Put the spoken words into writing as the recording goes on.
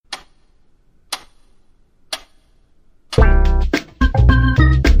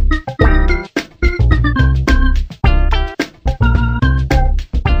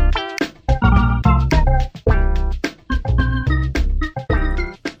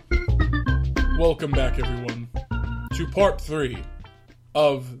Welcome back, everyone, to part 3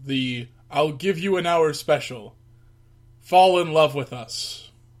 of the I'll Give You an Hour special, Fall in Love with Us.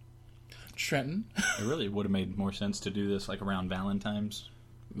 Trenton? It really would have made more sense to do this like around Valentine's.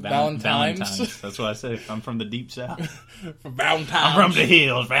 Valentine's? That's what I say. I'm from the deep south. For Valentine's. I'm from the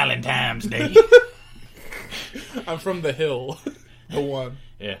hills, Valentine's Day. I'm from the hill. The one.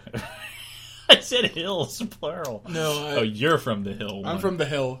 Yeah. I said hills, plural. No, Oh, you're from the hill. I'm from the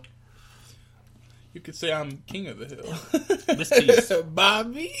hill. You could say I'm king of the hill. This tease.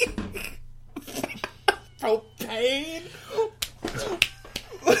 Bobby. Propane.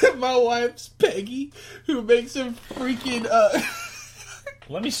 My wife's Peggy, who makes him freaking,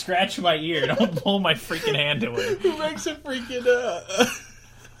 Let me scratch my ear. Don't pull my freaking hand away. who makes a freaking,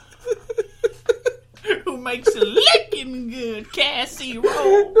 Who makes a licking good Cassie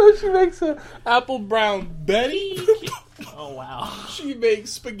roll? No, she makes a apple brown Betty. Oh, wow. She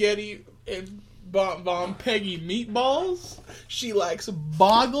makes spaghetti and bomb Peggy meatballs. She likes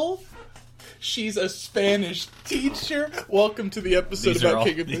boggle. She's a Spanish teacher. Welcome to the episode about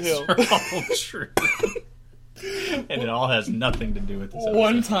King of the Hill. These are all true. And it all has nothing to do with this episode.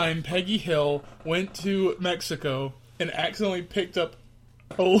 One time, Peggy Hill went to Mexico and accidentally picked up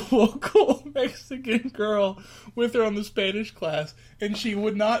a local Mexican girl with her on the Spanish class, and she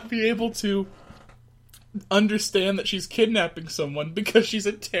would not be able to understand that she's kidnapping someone because she's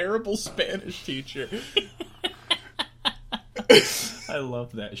a terrible Spanish teacher. I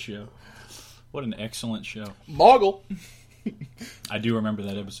love that show. What an excellent show. Boggle. I do remember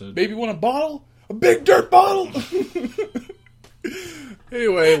that episode. Baby want a bottle? A big dirt bottle!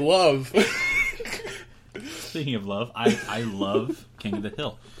 Anyway, love. Speaking of love, I love King of the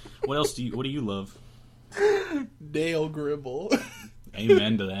Hill. What do you love? Dale Gribble.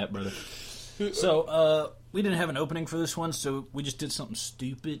 Amen to that, brother. So, we didn't have an opening for this one, so we just did something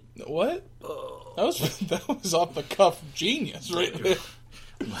stupid. What? That was off the cuff genius right there.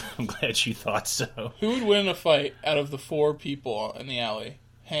 I'm glad you thought so. Who would win a fight out of the 4 people in the alley?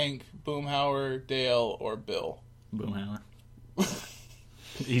 Hank, Boomhauer, Dale, or Bill? Boomhauer.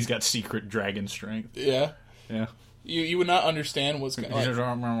 He's got secret dragon strength. Yeah? Yeah. You would not understand what's going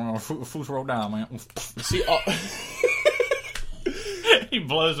on. Foot roll down, man. See, He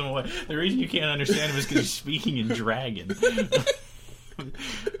blows him away. The reason you can't understand him is because he's speaking in dragon.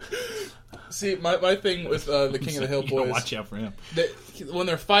 See, my thing with the King of the Hill boys. Watch out for him. When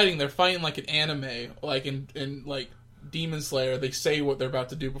they're fighting like an anime, like in like Demon Slayer. They say what they're about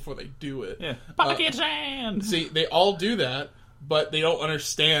to do before they do it. Yeah, pocket sand. See, they all do that, but they don't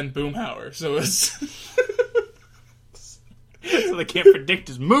understand Boomhauer, so it's so they can't predict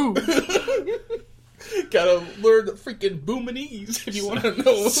his move. Gotta learn the freaking Boominese if you want to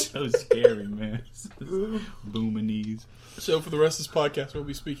know. So scary, man. Boominese. So for the rest of this podcast, we'll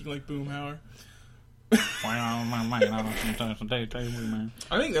be speaking like Boomhauer. I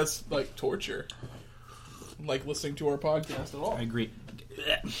think that's like torture. Like listening to our podcast at all. I agree.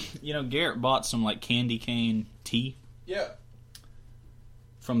 You know, Garrett bought some like candy cane tea. Yeah.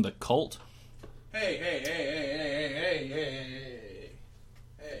 From the cult. Hey.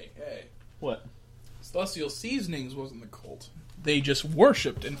 What? Celestial Seasonings wasn't the cult. They just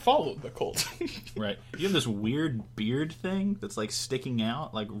worshipped and followed the cult. Right. You have this weird beard thing that's like sticking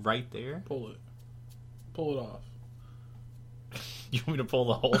out, like right there. Pull it off. You want me to pull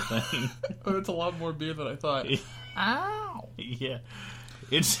the whole thing? Oh, it's a lot more beard than I thought. Ow! Yeah.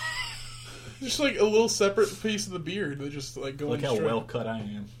 It's just like a little separate piece of the beard that just like going Look how straight. well cut I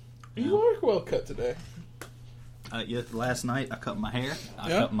am. You are well cut today. Last night I cut my hair. I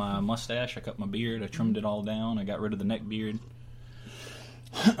cut my mustache. I cut my beard. I trimmed it all down. I got rid of the neck beard.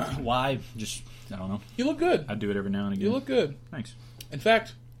 Why? Just, I don't know. You look good. I do it every now and again. You look good. Thanks. In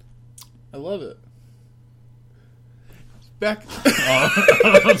fact, I love it. Back.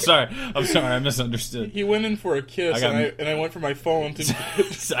 I'm sorry. I misunderstood. He went in for a kiss, and I went for my phone to put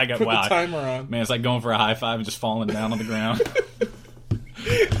the timer on. Man, it's like going for a high five and just falling down on the ground.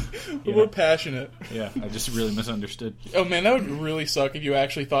 We're passionate. Yeah, I just really misunderstood. Oh man, that would really suck if you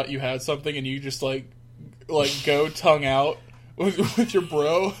actually thought you had something and you just like go tongue out with your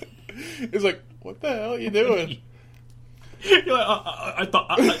bro. It's like, what the hell are you doing? You're like, I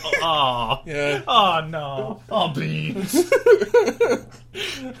thought, yeah. Oh no, beans.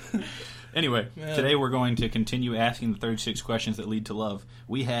 Anyway, today we're going to continue asking the 36 questions that lead to love.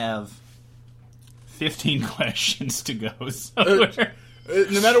 We have 15 questions to go. So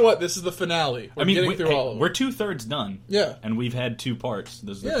no matter what, this is the finale. We're getting through all of them. We're 2/3 done. Yeah. And we've had 2 parts.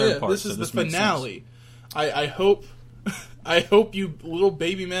 This is the third part. This is the finale. I hope I hope you little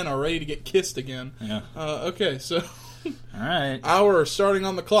baby men are ready to get kissed again. Yeah. Okay, so All right. Hour starting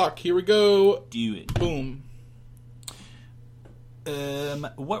on the clock. Here we go. Do it. Boom.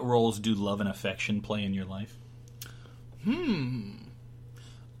 What roles do love and affection play in your life?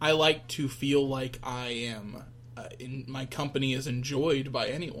 I like to feel like I am, my company is enjoyed by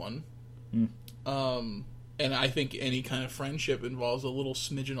anyone. And I think any kind of friendship involves a little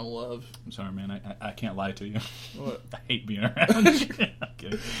smidgen of love. I'm sorry, man. I can't lie to you. What? I hate being around you.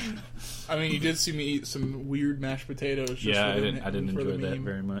 Okay. I mean, you did see me eat some weird mashed potatoes. Just Yeah, for I didn't for the meme. that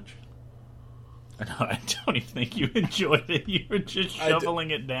very much. I don't even think you enjoyed it. You were just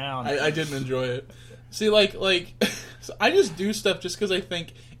shoveling it down. I didn't enjoy it. See, like so I just do stuff just because I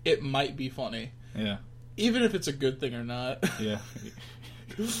think it might be funny. Yeah. Even if it's a good thing or not. Yeah.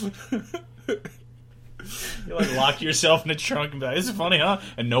 You like lock yourself in a trunk and be like, "This is funny, huh?"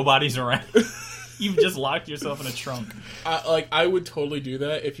 And nobody's around. You've just locked yourself in a trunk. I would totally do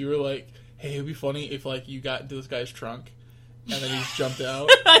that if you were like, "Hey, it'd be funny if like you got into this guy's trunk and then he just jumped out."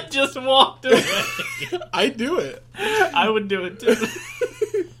 I just walked away. I'd do it. I would do it too.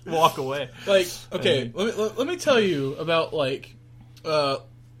 Walk away. Like, okay, let me tell you about like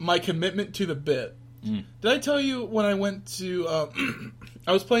my commitment to the bit. Did I tell you when I went to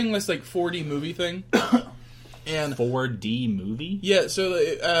I was playing this like 4D movie thing, and 4D movie? Yeah, so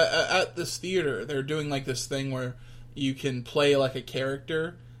at this theater, they're doing like this thing where you can play like a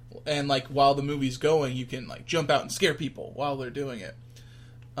character, and like while the movie's going, you can like jump out and scare people while they're doing it.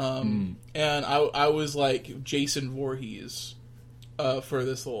 And I was like Jason Voorhees for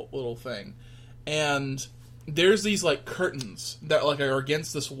this little thing, and there's these like curtains that like are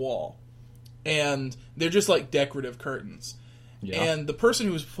against this wall, and they're just like decorative curtains. Yeah. And the person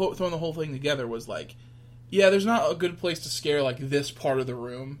who was throwing the whole thing together was like, yeah, there's not a good place to scare like this part of the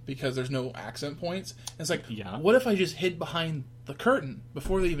room because there's no accent points. And it's like, what if I just hid behind the curtain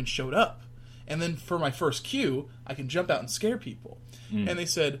before they even showed up? And then for my first cue, I can jump out and scare people. And they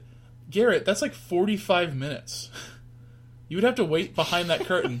said, Garrett, that's like 45 minutes. You would have to wait behind that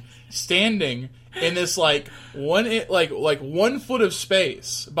curtain, standing in this like 1 foot of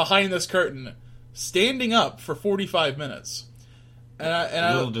space behind this curtain, standing up for 45 minutes.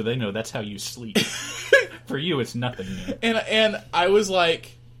 Little do they know that's how you sleep. For you, it's nothing. And I was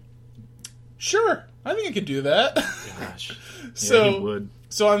like, sure, I think I could do that. Gosh, so he would.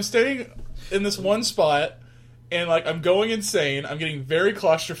 So I'm staying in this one spot, and like I'm going insane. I'm getting very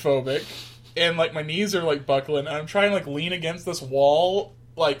claustrophobic, and like my knees are like buckling. And I'm trying to like lean against this wall.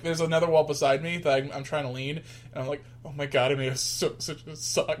 Like there's another wall beside me that I'm trying to lean, and I'm like, oh my god, I mean, it sucks. This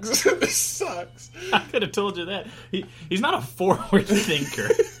sucks. I could have told you that. He's not a forward thinker,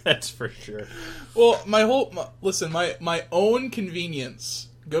 that's for sure. Well, my own convenience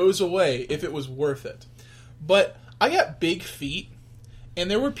goes away if it was worth it. But I got big feet,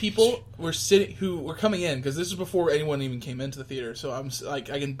 and there were people who were coming in because this is before anyone even came into the theater. So I'm like,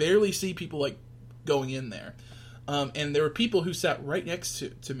 I can barely see people like going in there. And there were people who sat right next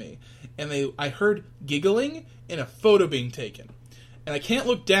to me, and I heard giggling and a photo being taken. And I can't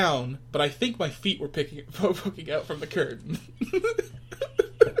look down, but I think my feet were poking out from the curtain.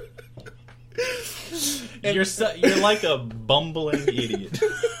 You're like a bumbling idiot.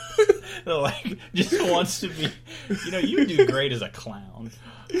 Like, just wants to be... You know, you do great as a clown.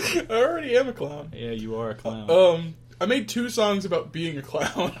 I already am a clown. Yeah, you are a clown. I made 2 songs about being a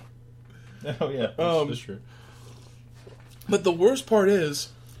clown. Oh, yeah. That's true. But the worst part is,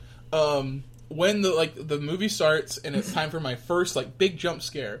 when the movie starts and it's time for my first like big jump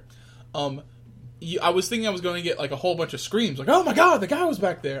scare, I was thinking I was going to get like a whole bunch of screams, like "Oh my god, the guy was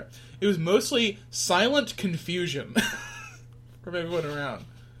back there!" It was mostly silent confusion from everyone around,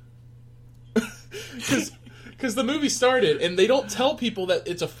 because the movie started and they don't tell people that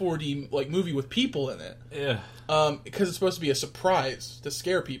it's a 4D like movie with people in it. Yeah. Because it's supposed to be a surprise to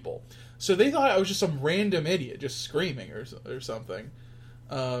scare people. So they thought I was just some random idiot just screaming or something.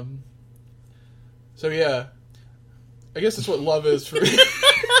 So yeah, I guess that's what love is for me.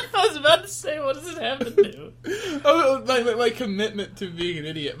 I was about to say, what does it have to do? My commitment to being an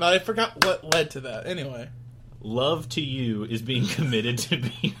idiot, but I forgot what led to that. Anyway, love to you is being committed to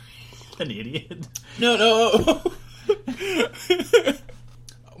being an idiot. No.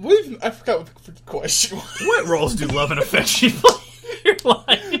 I forgot what the question was. What roles do love and affection play in your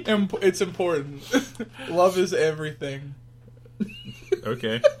life? It's important. Love is everything.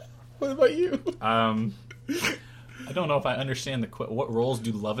 Okay. What about you? I don't know if I understand what roles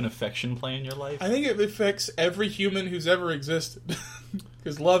do love and affection play in your life? I think it affects every human who's ever existed.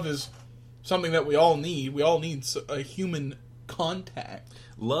 Because love is something that we all need. We all need a human contact.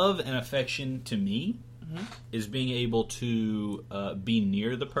 Love and affection, to me, is being able to be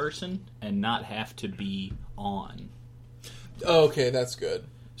near the person and not have to be on. Oh, okay, that's good.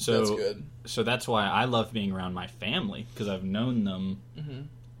 So that's good. So that's why I love being around my family, because I've known them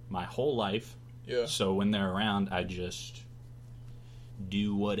my whole life. Yeah. So when they're around, I just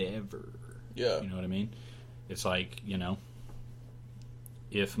do whatever. Yeah. You know what I mean? It's like,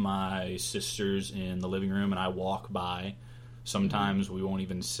 if my sister's in the living room and I walk by, sometimes we won't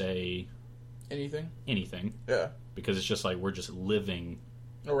even say anything. Yeah. Because it's just like we're just living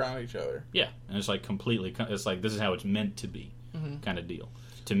around each other. Yeah. And it's like it's like this is how it's meant to be kind of deal.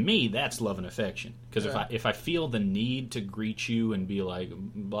 To me, that's love and affection. Because if I feel the need to greet you and be like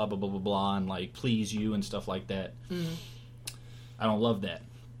blah blah blah blah blah and like please you and stuff like that, I don't love that.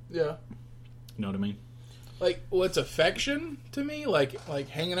 Yeah. You know what I mean? Like, what's affection to me? Like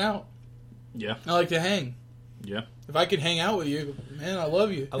hanging out. Yeah. I like to hang. Yeah. If I could hang out with you, man, I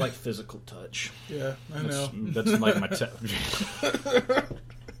love you. I like physical touch. Yeah, I know. That's like my.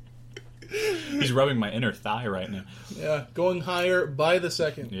 He's rubbing my inner thigh right now. Yeah, going higher by the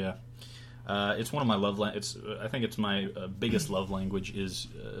second. Yeah, it's one of my love. I think it's my biggest love language is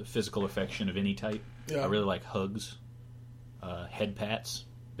physical affection of any type. Yeah. I really like hugs, head pats.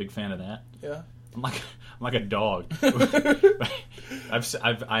 Big fan of that. Yeah. I'm like a dog.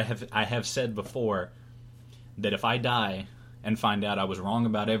 I have said before that if I die and find out I was wrong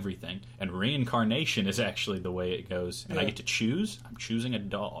about everything, and reincarnation is actually the way it goes, and I get to choose, I'm choosing a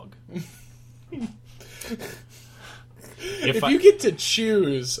dog. If you get to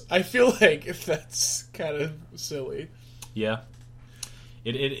choose, I feel like that's kind of silly. Yeah.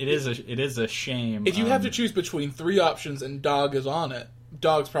 It is a shame. If you have to choose between 3 options and dog is on it,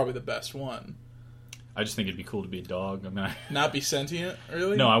 dog's probably the best one. I just think it'd be cool to be a dog. I mean, not be sentient,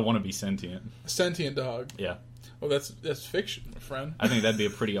 really? No, I want to be sentient. A sentient dog. Yeah. Well, that's fiction, my friend. I think that'd be a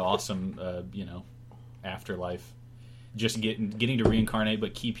pretty awesome, afterlife. Just getting to reincarnate,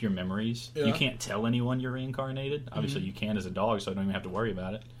 but keep your memories. Yeah. You can't tell anyone you're reincarnated. Obviously, you can as a dog, so I don't even have to worry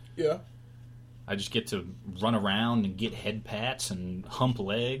about it. Yeah. I just get to run around and get head pats and hump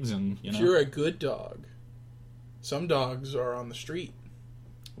legs, and If you're a good dog, some dogs are on the street.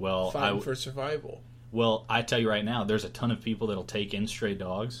 Well, fighting for survival. Well, I tell you right now, there's a ton of people that'll take in stray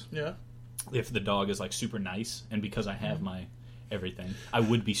dogs. Yeah. If the dog is like super nice, and because I have my everything, I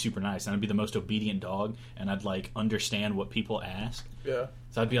would be super nice, and I'd be the most obedient dog, and I'd like understand what people ask. Yeah.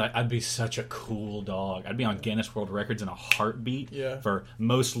 So I'd be such a cool dog. I'd be on Guinness World Records in a heartbeat for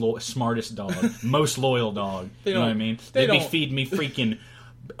most smartest dog, most loyal dog. You know what I mean? They'd be feeding me freaking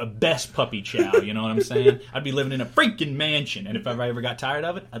best puppy chow. You know what I'm saying? I'd be living in a freaking mansion, and if I ever got tired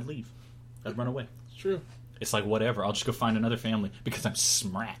of it, I'd leave. I'd run away. It's true. It's like, whatever, I'll just go find another family because I'm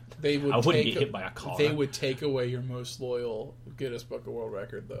smart. I wouldn't get hit by a car. They would take away your most loyal Guinness Book of World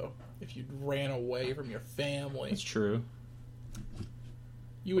Record, though, if you ran away from your family. It's true.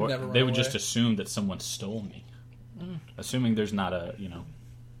 You would never run They would away. just assume that someone stole me. Assuming there's not a,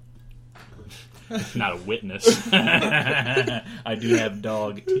 not a witness. I do have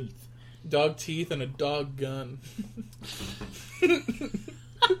dog teeth. Dog teeth and a dog gun.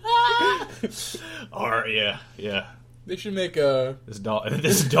 Or yeah. They should make a... This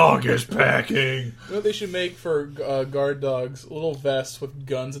dog is packing. What they should make for guard dogs, little vests with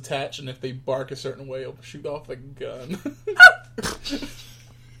guns attached, and if they bark a certain way, it'll shoot off a gun.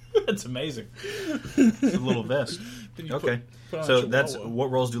 That's amazing. It's a little vest. Okay. So that's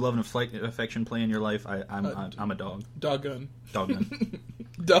what roles do love and affection play in your life? I'm a dog. Dog gun. Dog gun.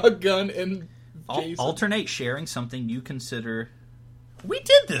 Dog gun and Jason. Alternate sharing something you consider... We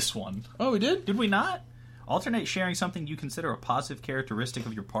did this one. Oh, we did? Did we not? Alternate sharing something you consider a positive characteristic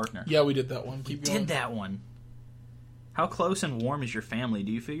of your partner. Yeah, we did that one. We did that one. How close and warm is your family?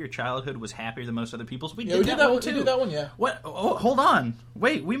 Do you feel your childhood was happier than most other people's? We did that one too. We did that one, yeah. What? Oh, hold on.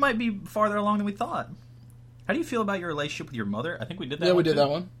 Wait, we might be farther along than we thought. How do you feel about your relationship with your mother? I think we did that one. Yeah, we did that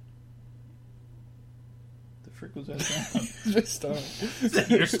one. The frick was that sound? My stomach. Is that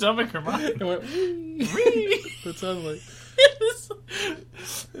your stomach or mine? It went... That sounded like...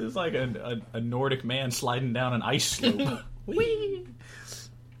 It was like a Nordic man sliding down an ice slope. Whee!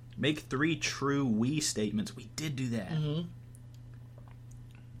 Make 3 true we statements. We did do that. Mm-hmm.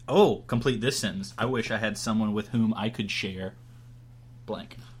 Oh, complete this sentence. I wish I had someone with whom I could share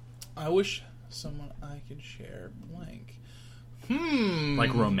blank. I wish someone I could share blank.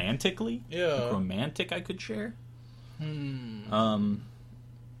 Like romantically? Yeah. Like romantic I could share?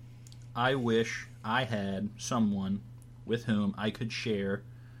 I wish I had someone with whom I could share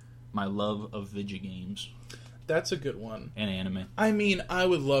my love of video games. That's a good one. And anime. I mean, I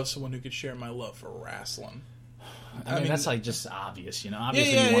would love someone who could share my love for wrestling. I mean, that's like just obvious,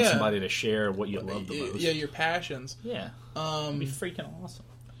 Obviously, you want somebody to share what you love the most. Yeah, your passions. Yeah. It'd be freaking awesome.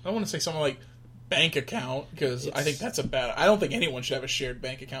 I want to say someone like bank account, because I think that's I don't think anyone should have a shared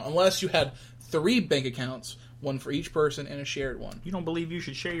bank account unless you had 3 bank accounts, one for each person and a shared one. You don't believe you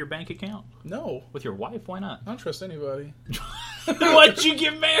should share your bank account? No. With your wife? Why not? I don't trust anybody. Why'd you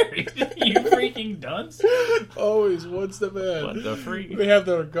get married? You freaking dunce. Always one step ahead. What the freak? They have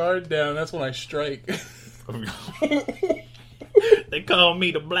their guard down. That's when I strike. They call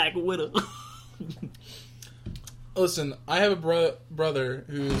me the Black Widow. Listen, I have a brother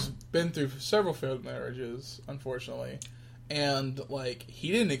who's been through several failed marriages, unfortunately. And, like,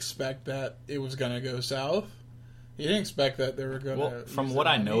 he didn't expect that it was going to go south. He didn't expect that they were going to... Well, from what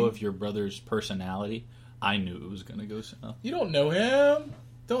I know of your brother's personality, I knew it was going to go south. You don't know him?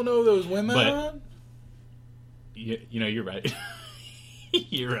 Don't know those women? But, you know, you're right.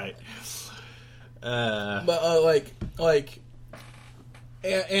 You're right.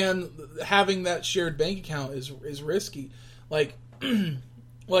 And having that shared bank account is risky. Like,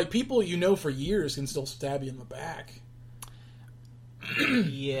 like people you know for years can still stab you in the back.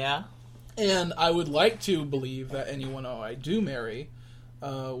 Yeah. And I would like to believe that anyone I do marry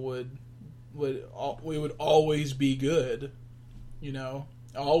would always be good, you know,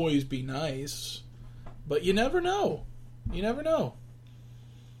 always be nice. But you never know. You never know.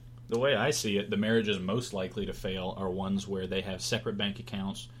 The way I see it, the marriages most likely to fail are ones where they have separate bank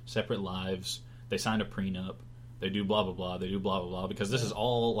accounts, separate lives, they signed a prenup, they do blah, blah, blah, they do blah, blah, blah, because this is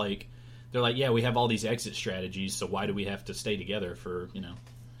all like, they're like, yeah, we have all these exit strategies, so why do we have to stay together for, you know?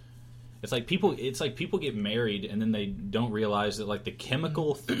 It's like people get married and then they don't realize that, like, the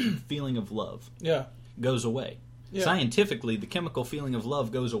chemical feeling of love goes away. Yeah. Scientifically, the chemical feeling of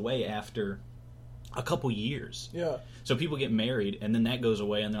love goes away after a couple years. Yeah. So people get married, and then that goes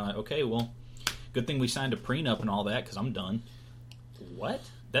away, and they're like, okay, well, good thing we signed a prenup and all that, because I'm done. What?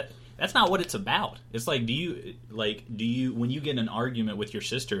 That's not what it's about. It's like, do you, when you get in an argument with your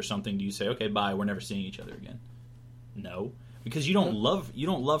sister or something, do you say, okay, bye, we're never seeing each other again? No. Because you don't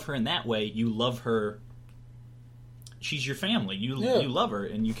love her in that way. You love her. She's your family. You love her,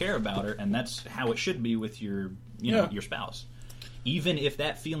 and you care about her, and that's how it should be with your, your spouse. Even if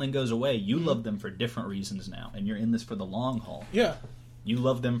that feeling goes away, you love them for different reasons now, and you're in this for the long haul. Yeah. You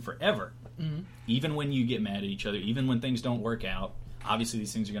love them forever. Mm-hmm. Even when you get mad at each other, even when things don't work out, obviously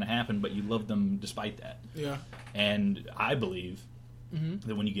these things are going to happen, but you love them despite that. Yeah. And I believe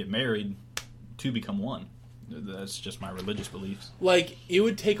that when you get married, two become one. That's just my religious beliefs. Like, it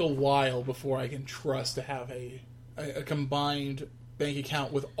would take a while before I can trust to have a combined bank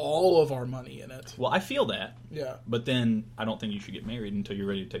account with all of our money in it. Well, I feel that. Yeah. But then I don't think you should get married until you're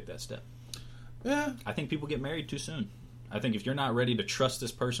ready to take that step. Yeah. I think people get married too soon. I think if you're not ready to trust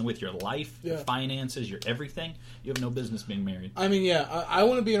this person with your life, your finances, your everything, you have no business being married. I mean, yeah, I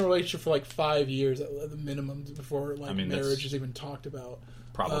want to be in a relationship for like 5 years at the minimum before marriage is even talked about.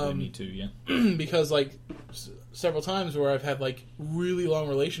 Probably me too, yeah. Because like several times where I've had like really long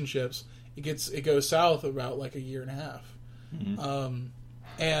relationships, it goes south about like a year and a half. Mm-hmm.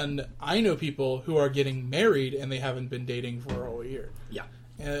 And I know people who are getting married and they haven't been dating for a whole year. Yeah.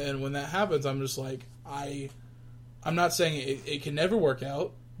 And when that happens, I'm just like, I'm not saying it can never work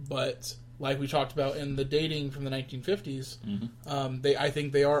out, but like we talked about in the dating from the 1950s, I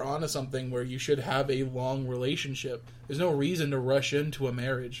think they are onto something where you should have a long relationship. There's no reason to rush into a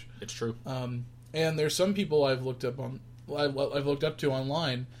marriage. It's true. And there's some people I've looked up to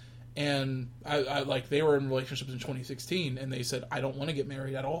online, and I like they were in relationships in 2016, and they said, I don't want to get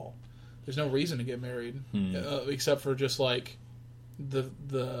married at all. There's no reason to get married except for just like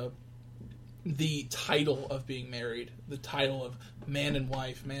the title of being married, the title of man and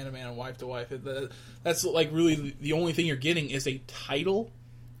wife, man and man and wife to wife. That's like really the only thing you're getting is a title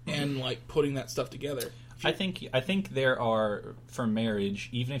and like putting that stuff together. I think there are, for marriage,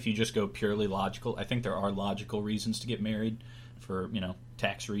 even if you just go purely logical, I think there are logical reasons to get married for,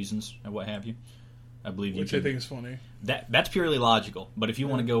 tax reasons and what have you. I believe you Which I think is funny. That's purely logical. But if you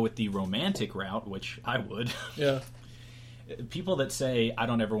want to go with the romantic route, which I would. Yeah. People that say, I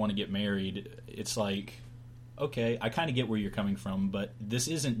don't ever want to get married, it's like, okay, I kind of get where you're coming from, but this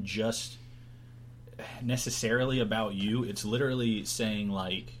isn't just necessarily about you. It's literally saying,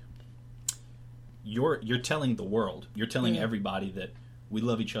 like, you're telling the world, you're telling everybody that we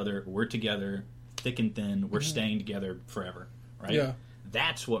love each other, we're together, thick and thin, we're staying together forever, right? Yeah.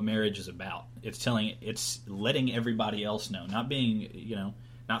 That's what marriage is about. It's letting everybody else know, not being,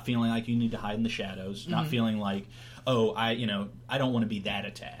 not feeling like you need to hide in the shadows, not feeling like, oh, I don't want to be that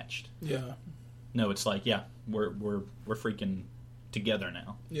attached. Yeah. No, it's like, yeah, we're freaking together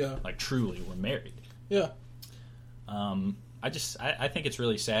now. Yeah. Like, truly, we're married. Yeah. I think it's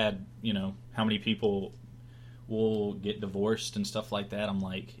really sad, how many people will get divorced and stuff like that. I'm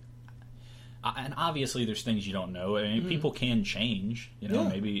like, And obviously, there's things you don't know. I mean, people can change. You know,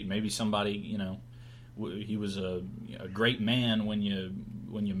 maybe somebody, you know, he was a great man when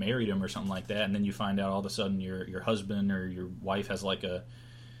you married him or something like that, and then you find out all of a sudden your husband or your wife has like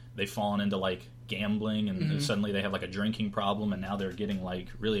they've fallen into like gambling, and suddenly they have like a drinking problem, and now they're getting like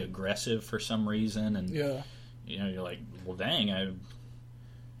really aggressive for some reason, and you know, you're like, well, dang,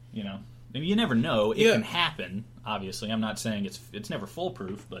 you know, you never know. It can happen. Obviously, I'm not saying it's never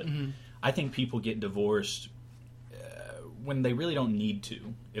foolproof, but I think people get divorced when they really don't need to.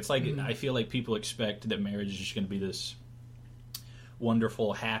 It's like I feel like people expect that marriage is just going to be this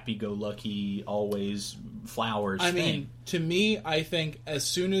wonderful, happy-go-lucky, always flowers thing. Mean, to me, I think as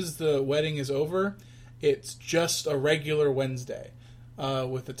soon as the wedding is over, it's just a regular Wednesday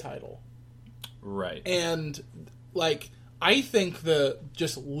with the title. Right. And, like, I think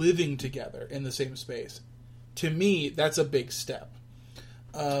just living together in the same space, to me, that's a big step.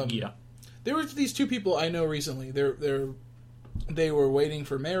 There were these two people I know recently. They were waiting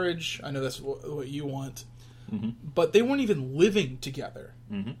for marriage. I know that's what you want. But they weren't even living together.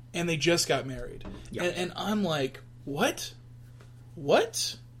 And they just got married. Yep. And I'm like, what?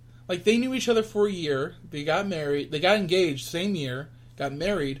 What? Like, they knew each other for a year. They got married. They got engaged same year. Got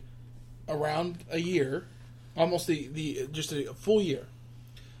married around a year. Almost just a full year.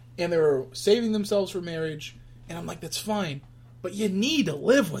 And they were saving themselves for marriage. And I'm like, that's fine. But you need to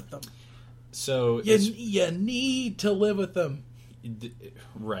live with them. So you need to live with them.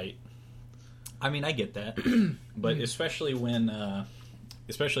 Right. I mean, I get that. But especially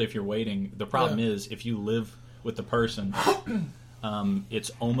if you're waiting, the problem is if you live with the person,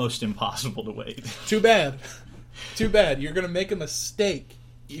 it's almost impossible to wait. Too bad. You're going to make a mistake.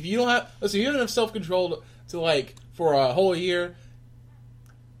 If you don't have self-control to, like, for a whole year,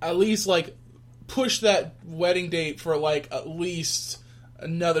 at least, like, push that wedding date for, like, at least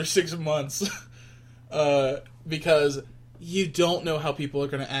another 6 months. Because you don't know how people are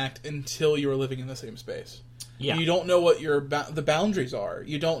going to act until you're living in the same space. Yeah. You don't know what the boundaries are.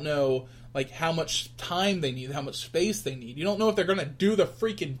 You don't know, like, how much time they need, how much space they need. You don't know if they're going to do the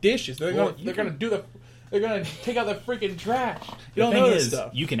freaking dishes. They're going to take out the freaking trash. You don't know this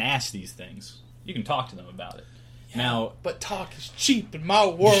stuff. You can ask these things. You can talk to them about it. Yeah, now, but talk is cheap in my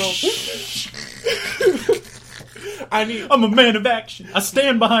world. I'm a man of action. I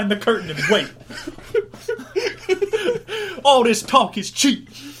stand behind the curtain and wait. All this talk is cheap.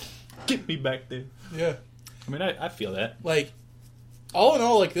 Get me back there. Yeah. I mean, I feel that. Like, all in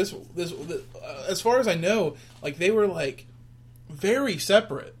all, like, this as far as I know, like, they were, like, very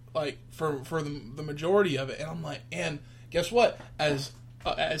separate, like, for the majority of it. And I'm like, and guess what? As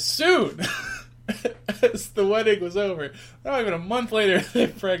soon as the wedding was over, not even a month later, they're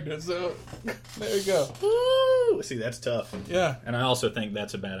pregnant. So, there you go. Woo! See, that's tough. Yeah. And I also think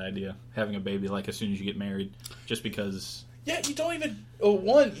that's a bad idea, having a baby, like, as soon as you get married, just because... Yeah, you don't even...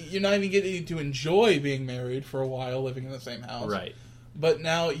 you're not even getting to enjoy being married for a while, living in the same house. Right. But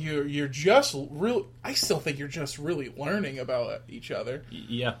now you're just real. I still think you're just really learning about each other.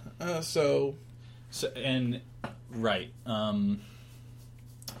 Yeah. So and right.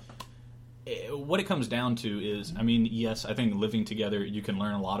 What it comes down to is, I mean, yes, I think living together, you can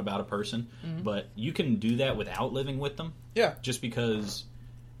learn a lot about a person, but you can do that without living with them. Yeah. Just because,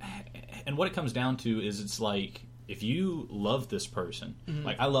 and what it comes down to is, it's like, if you love this person,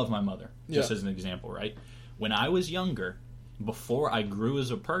 like I love my mother, just as an example, right? When I was younger, before I grew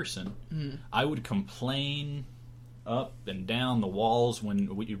as a person, I would complain up and down the walls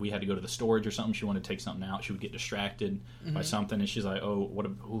when we had to go to the storage or something. She wanted to take something out. She would get distracted by something, and she's like,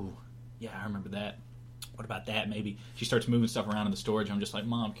 yeah, I remember that. What about that? Maybe she starts moving stuff around in the storage. I'm just like,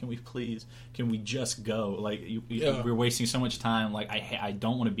 Mom, can we just go? Like, we're wasting so much time. Like, I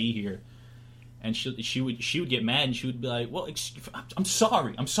don't want to be here. And she would get mad, and she would be like, well, I'm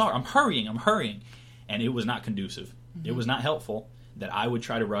sorry, I'm hurrying. And it was not conducive. It was not helpful that I would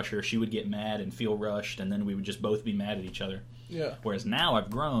try to rush her. She would get mad and feel rushed, and then we would just both be mad at each other. Yeah. Whereas now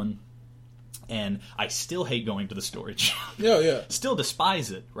I've grown, and I still hate going to the storage. Yeah. Still despise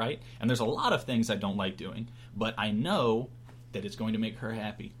it, right? And there's a lot of things I don't like doing, but I know that it's going to make her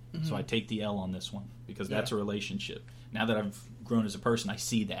happy. So I take the L on this one, because that's a relationship. Now that I've grown as a person, I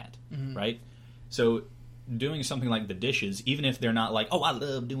see that, right? So doing something like the dishes, even if they're not like, oh, I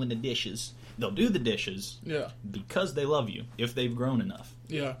love doing the dishes, they'll do the dishes because they love you, if they've grown enough.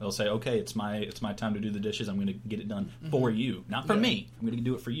 Yeah. They'll say, okay, it's my time to do the dishes. I'm going to get it done for you, not for me. I'm going to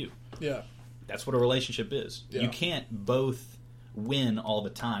do it for you. Yeah. That's what a relationship is. Yeah. You can't both win all the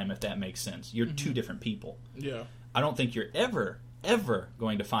time, if that makes sense. You're two different people. Yeah. I don't think you're ever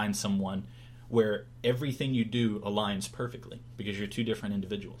going to find someone where everything you do aligns perfectly because you're two different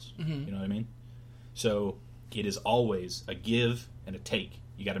individuals. Mm-hmm. You know what I mean? So it is always a give and a take.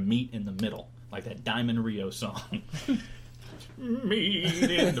 You got to meet in the middle, like that Diamond Rio song. Meet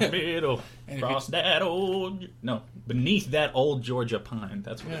in the middle, across that old... No, beneath that old Georgia pine.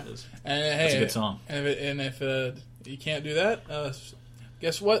 That's what it is. And, that's a good song. And if you can't do that,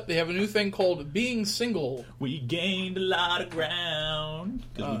 guess what? They have a new thing called being single. We gained a lot of ground,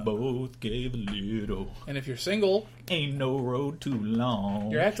 because we both gave a little. And if you're single... Ain't no road too long.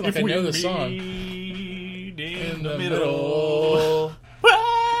 You're acting like I know the song. In the middle.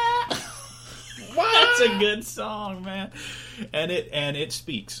 That's a good song, man. And it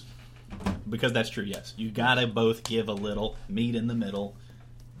speaks. Because that's true, yes. You gotta both give a little, meet in the middle.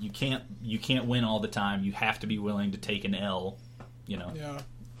 You can't win all the time. You have to be willing to take an L,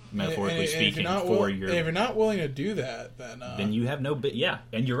 metaphorically speaking, for your... If you're not willing to do that, then you have no... Yeah,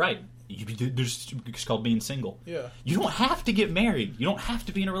 and you're right. It's called being single. Yeah. You don't have to get married. You don't have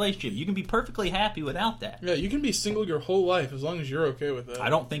to be in a relationship. You can be perfectly happy without that. Yeah, you can be single your whole life as long as you're okay with that. I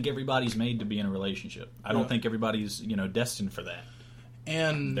don't think everybody's made to be in a relationship. I don't think everybody's, destined for that.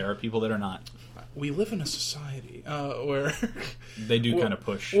 And there are people that are not. We live in a society where they do kind of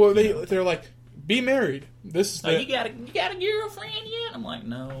push. Well, they're like, be married. This is you got a girlfriend yet? I'm like,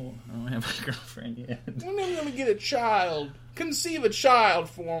 no, I don't have a girlfriend yet. When am I going to get a child? Conceive a child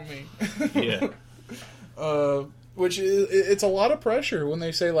for me. Yeah. Which it's a lot of pressure when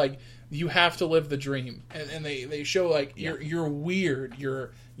they say like you have to live the dream, and they show like you're weird,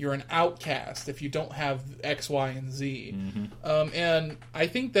 you're an outcast if you don't have X, Y, and Z. Mm-hmm. And I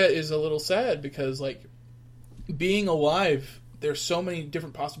think that is a little sad because like being alive, there's so many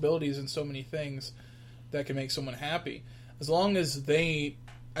different possibilities and so many things that can make someone happy. As long as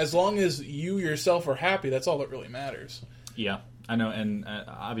you yourself are happy, that's all that really matters. Yeah, I know, and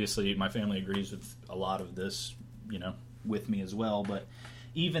obviously my family agrees with a lot of this, with me as well, but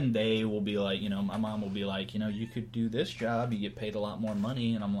even they will be like, my mom will be like, you could do this job, you get paid a lot more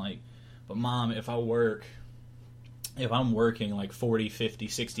money, and I'm like, but Mom, if I'm working like 40, 50,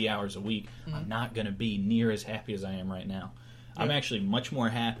 60 hours a week, mm-hmm. I'm not going to be near as happy as I am right now. Yeah. I'm actually much more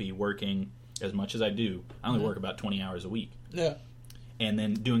happy working as much as I do. I only mm-hmm. work about 20 hours a week. Yeah. And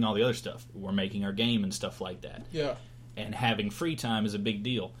then doing all the other stuff. We're making our game and stuff like that. Yeah. And having free time is a big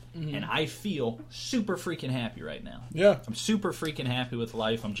deal. Mm-hmm. And I feel super freaking happy right now. Yeah. I'm super freaking happy with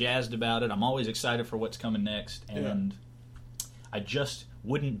life. I'm jazzed about it. I'm always excited for what's coming next. And I just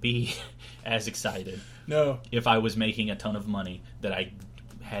wouldn't be as excited if I was making a ton of money that I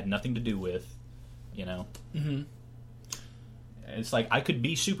had nothing to do with, Mm-hmm. It's like I could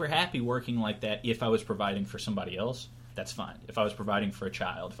be super happy working like that if I was providing for somebody else. That's fine. If I was providing for a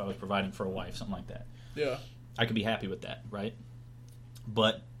child, if I was providing for a wife, something like that. Yeah. I could be happy with that, right?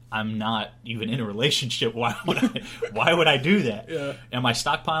 But I'm not even in a relationship. Why would I do that? Yeah. Am I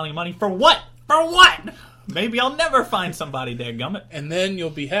stockpiling money for what? For what? Maybe I'll never find somebody, dadgummit. And then you'll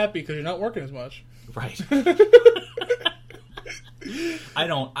be happy because you're not working as much. Right.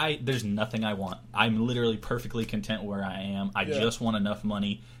 There's nothing I want. I'm literally perfectly content where I am. I just want enough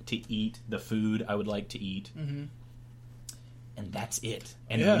money to eat the food I would like to eat. Mm-hmm. And that's it.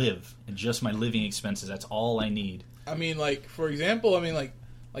 And live. And just my living expenses. That's all I need. I mean, like, for example,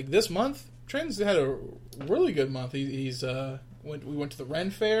 like this month, Trent's had a really good month. We went to the Ren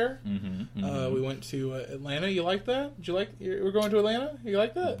Fair. Mm-hmm, mm-hmm. We went to Atlanta. You like that? We're going to Atlanta? You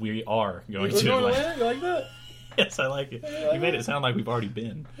like that? We are going to Atlanta. You like that? Yes, I like it. You made it sound like we've already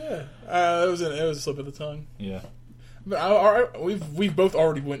been. Yeah. It was a slip of the tongue. Yeah. But we've both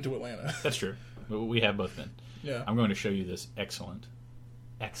already went to Atlanta. That's true. We have both been. Yeah. I'm going to show you this excellent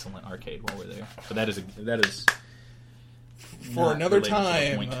arcade while we're there. But that is for another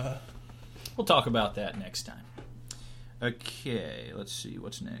time. We'll talk about that next time. Okay, let's see.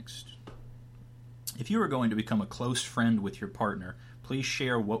 What's next? If you were going to become a close friend with your partner, please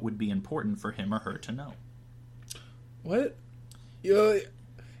share what would be important for him or her to know. What? If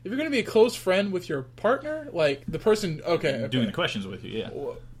you're going to be a close friend with your partner, like the person... Okay. Doing the questions with you, yeah.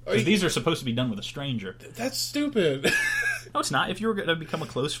 Because these are supposed to be done with a stranger. That's stupid. No, it's not. If you were going to become a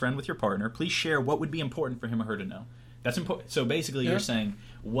close friend with your partner, please share what would be important for him or her to know. That's important. So basically, you're saying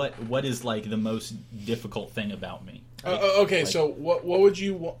what is like the most difficult thing about me. Right? Okay, so what would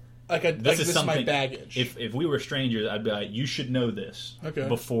you want? This is my baggage. If we were strangers, I'd be like, you should know this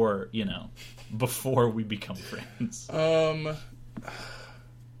before we become friends.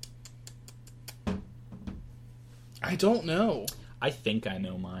 I don't know. I think I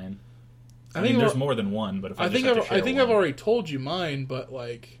know mine. I mean, there's more than one, but if I think I've already told you mine, but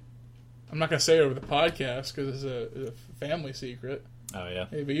like, I'm not gonna say it over the podcast because it's a family secret. Oh, yeah.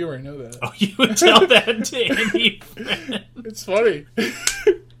 Hey, but you already know that. Oh, you would tell that to any friend. It's funny.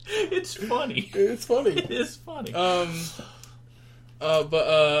 It's funny. It's funny. It is funny. But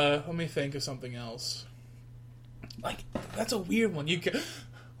let me think of something else. Like, that's a weird one.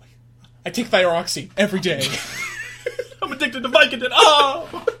 I take Thyroxine every day. I'm addicted to Vicodin.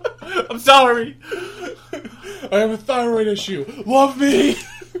 Oh! I'm sorry. I have a thyroid issue. Love me.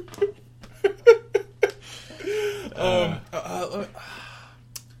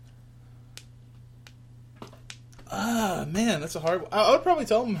 Man, that's a hard one. I would probably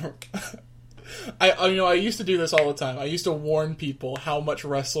tell them. I used to do this all the time. I used to warn people how much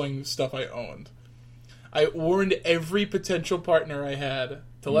wrestling stuff I owned. I warned every potential partner I had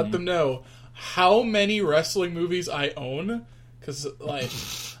to let them know how many wrestling movies I own. Because, like,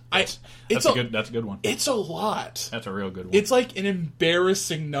 that's a good one. It's a lot. That's a real good one. It's like an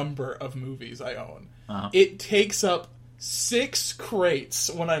embarrassing number of movies I own. Uh-huh. It takes up 6 crates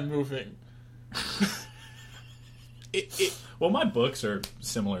when I'm moving. Well, my books are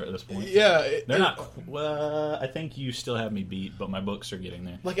similar at this point. Yeah. They're not... I think you still have me beat, but my books are getting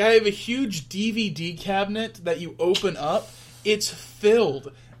there. Like, I have a huge DVD cabinet that you open up. It's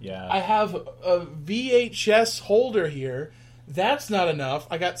filled. Yeah. I have a VHS holder here. That's not enough.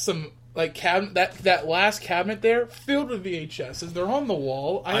 I got some, like, cabinet... That last cabinet there, filled with VHSs. They're on the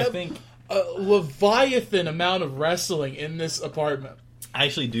wall. I think a leviathan amount of wrestling in this apartment. I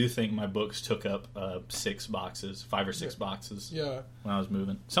actually do think my books took up 6 boxes, 5 or 6 boxes. Yeah. When I was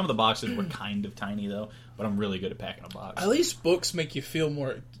moving. Some of the boxes were kind of tiny though, but I'm really good at packing a box. At least books make you feel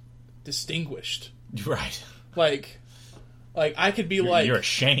more distinguished. Right. Like I could be like, you're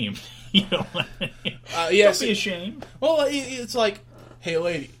ashamed. You know what I mean? Yes. Don't be ashamed. Well, it's like, hey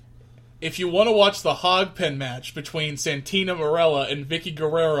lady, if you want to watch the hog pen match between Santina Marella and Vicky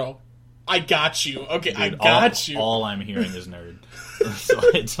Guerrero, I got you. Okay, dude, I got you. All I'm hearing is nerd. So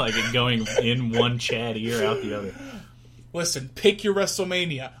it's like going in one Chad ear, out the other. Listen, pick your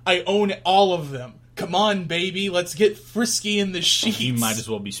WrestleMania. I own all of them. Come on, baby. Let's get frisky in the sheets. You might as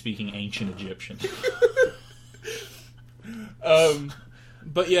well be speaking ancient Egyptian.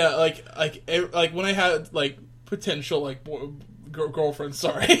 But yeah, like when I had like potential like girlfriend.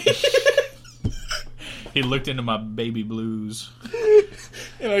 Sorry. He looked into my baby blues.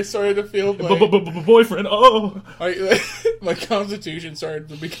 And I started to feel boyfriend. Oh, my constitution started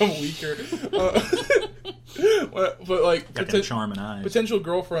to become weaker. But like got them charming eyes. Potential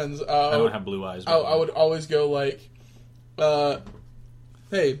girlfriends. I don't have blue eyes. I would always go like,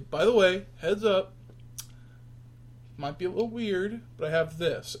 "Hey, by the way, heads up. Might be a little weird, but I have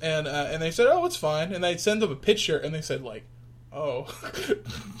this." And they said, "Oh, it's fine." And I'd send them a picture, and they said like, "Oh,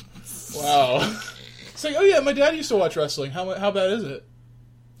 wow." It's like, "Oh yeah, my dad used to watch wrestling. How bad is it?"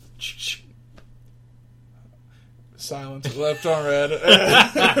 Silence left on red.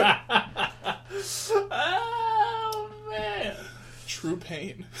 Oh man! True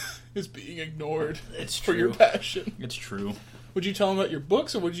pain is being ignored. It's for true. Your passion. It's true. Would you tell them about your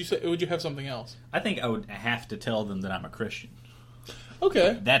books, or would you have something else? I think I would have to tell them that I'm a Christian.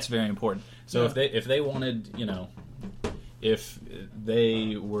 Okay, that's very important. So if they wanted, you know, if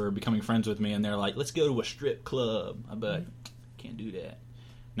they were becoming friends with me and they're like, "Let's go to a strip club," I'd be like, "Can't do that."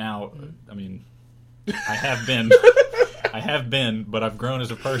 Now, I mean, I have been, but I've grown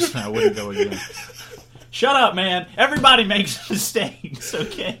as a person. I wouldn't go again. Shut up, man! Everybody makes mistakes.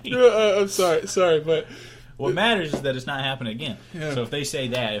 Okay. I'm sorry, but what matters is that it's not happening again. Yeah. So if they say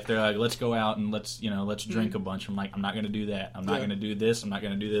that, if they're like, "Let's go out and let's drink a bunch," I'm like, "I'm not going to do that. I'm not going to do this. I'm not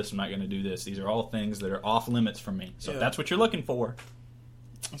going to do this. I'm not going to do this. These are all things that are off limits for me. So if that's what you're looking for,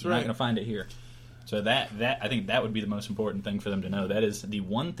 you're not going to find it here." So that I think that would be the most important thing for them to know. That is the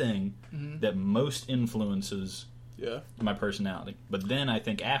one thing that most influences my personality. But then I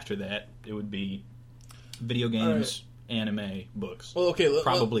think after that, it would be video games, anime, books. Well, okay,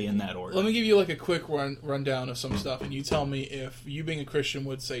 probably in that order. Let me give you like a quick rundown of some stuff, and you tell me if you being a Christian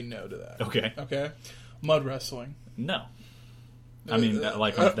would say no to that. Okay. Okay. Mud wrestling. No. I mean,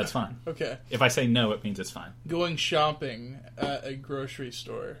 that's fine. Okay. If I say no, it means it's fine. Going shopping at a grocery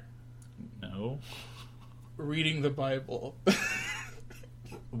store. No. Reading the Bible.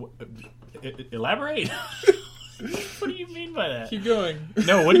 Elaborate. What do you mean by that? Keep going.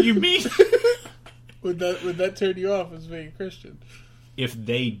 No, what do you mean? Would that turn you off as being a Christian? If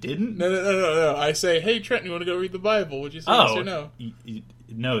they didn't? No. I say, "Hey, Trent, you want to go read the Bible?" Would you say yes or no?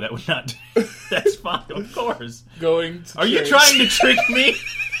 No, that would not. That's fine, of course. Going to Are church. You trying to trick me?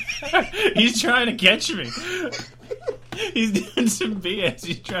 He's trying to catch me. He's doing some BS.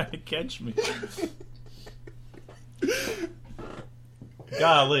 He's trying to catch me.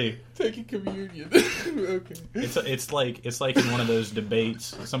 Golly. Taking communion. Okay. It's like in one of those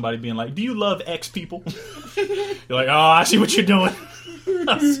debates, somebody being like, "Do you love X people?" You're like, "Oh, I see what you're doing.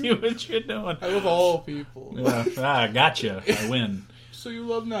 I see what you're doing. I love all people." Yeah, gotcha. I win. So you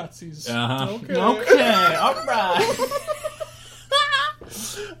love Nazis? Uh-huh. Okay. All right.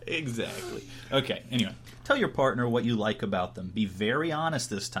 Exactly. Okay. Anyway, tell your partner what you like about them. Be very honest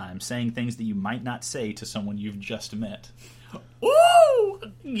this time, saying things that you might not say to someone you've just met. Ooh,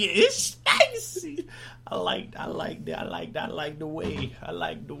 it's spicy. I like the way.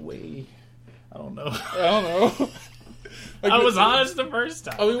 I don't know. Like, I was honest the first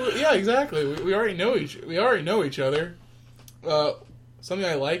time. Yeah, exactly. We already know each other. Something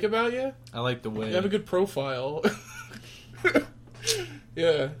I like about you? I like the way you have a good profile.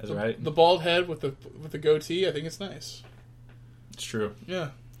 Yeah, that's right. The bald head with the goatee. I think it's nice. It's true.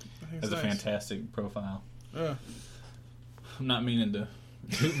 Yeah, I think it's nice. A fantastic profile. Yeah. I'm not meaning to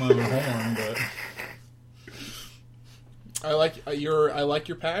toot my own horn, but I like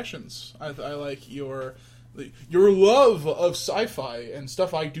your passions. I like your love of sci-fi and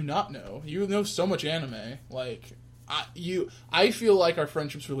stuff I do not know. You know so much anime. Like I feel like our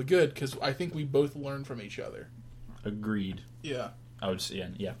friendship's really good because I think we both learn from each other. Agreed. Yeah. I would say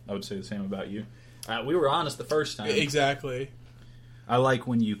the same about you. We were honest the first time. Exactly. I like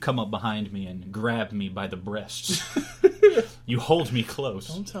when you come up behind me and grab me by the breasts. You hold me close.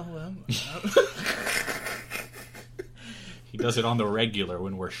 Don't tell them that. He does it on the regular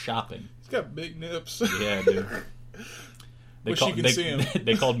when we're shopping. He's got big nips. Yeah, dude. Wish you could see him.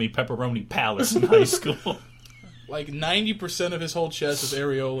 They called me Pepperoni Palace in high school. Like 90% of his whole chest is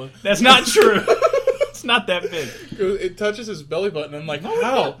areola. That's not true. It's not that big. It touches his belly button. I'm like,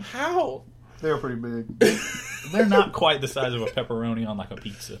 how? They're pretty big. They're not quite the size of a pepperoni on like a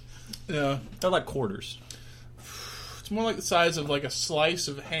pizza. Yeah. They're like quarters. It's more like the size of like a slice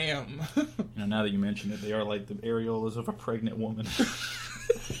of ham. Now that you mention it, they are like the areolas of a pregnant woman.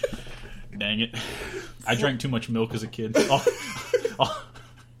 Dang it. I drank too much milk as a kid.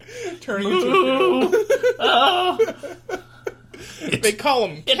 Turning into a they call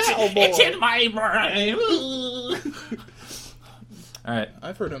them cowboy. It's in my brain. All right.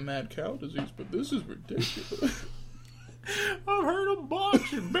 I've heard of mad cow disease, but this is ridiculous. I've heard of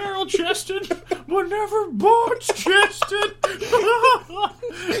box and barrel chested, but never box chested.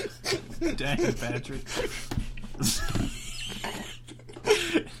 Dang it, Patrick.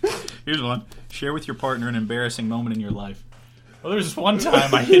 Here's one. Share with your partner an embarrassing moment in your life. Well, there was this one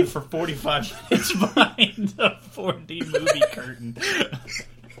time I hid for 45 minutes behind a 4D movie curtain.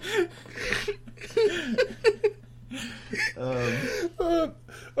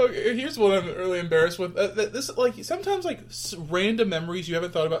 Okay, here's what I'm really embarrassed with. This sometimes random memories you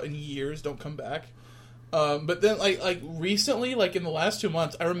haven't thought about in years don't come back. But then like recently, like in the last 2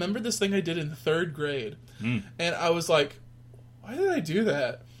 months, I remembered this thing I did in the 3rd grade, and I was like, why did I do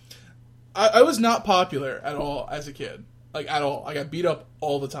that? I was not popular at all as a kid. Like, at all. I got beat up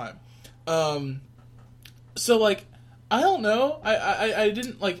all the time. So, like, I don't know. I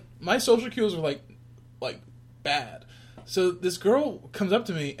didn't, like, my social cues were, like, bad. So, this girl comes up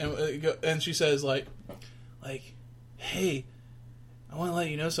to me, and she says, like, hey, I want to let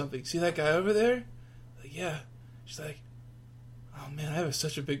you know something. See that guy over there? Like, yeah. She's like, oh, man, I have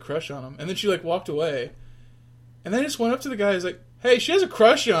such a big crush on him. And then she, like, walked away. And then I just went up to the guy, he's like, hey, she has a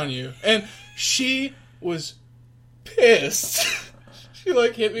crush on you. And she was pissed. She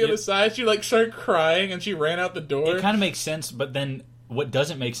like hit me on the side. She like started crying and she ran out the door. It kind of makes sense, but then what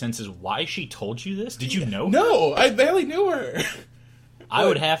doesn't make sense is why she told you this. Did you know? No, I barely knew her. I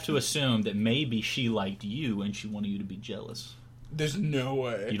would have to assume that maybe she liked you and she wanted you to be jealous. There's no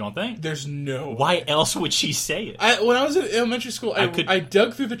way. You don't think? There's no way. Why else would she say it? When I was in elementary school, I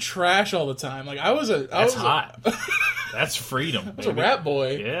dug through the trash all the time. Like That's hot. That's freedom. I was a rat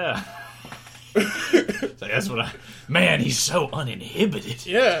boy. Yeah. So that's what man, he's so uninhibited.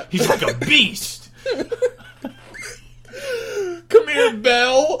 Yeah. He's like a beast. Come here,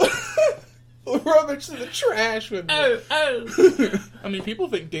 Belle. Rummage to the trash with me. Oh. I mean, people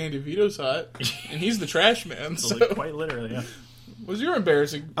think Dan DeVito's hot, and he's the trash man. So. Quite literally, yeah. Was your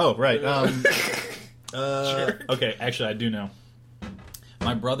embarrassing? Oh, right. Sure. Okay, actually, I do know.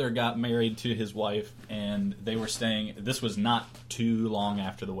 My brother got married to his wife, and they were staying. This was not too long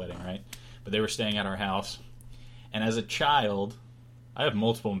after the wedding, right? But they were staying at our house. And as a child, I have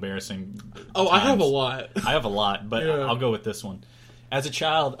multiple embarrassing. Oh, times. I have a lot, but yeah. I'll go with this one. As a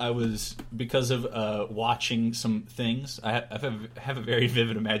child, I was, because of watching some things, I have a very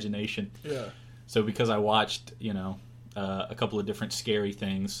vivid imagination. Yeah. So because I watched, a couple of different scary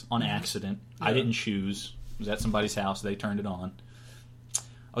things on accident. Yeah. I didn't choose. It was at somebody's house. They turned it on.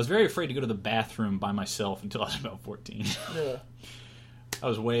 I was very afraid to go to the bathroom by myself until I was about 14. Yeah. I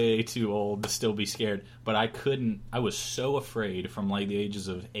was way too old to still be scared, but I couldn't. I was so afraid from like the ages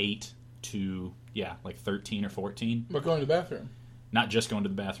of 8 to like 13 or 14. But going to the bathroom. Not just going to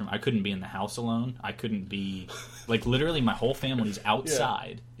the bathroom. I couldn't be in the house alone. I couldn't be like literally my whole family's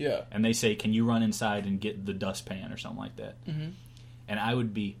outside. Yeah. And they say, "Can you run inside and get the dustpan or something like that?" Mm-hmm. And I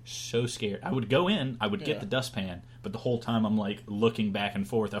would be so scared. I would go in, I would get the dustpan, but the whole time I'm like looking back and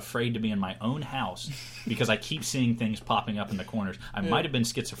forth, afraid to be in my own house because I keep seeing things popping up in the corners. I might have been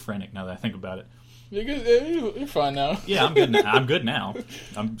schizophrenic now that I think about it. You're fine now. Yeah, I'm good. I'm good now.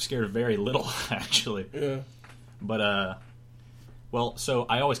 I'm scared of very little, actually. Yeah. But well, so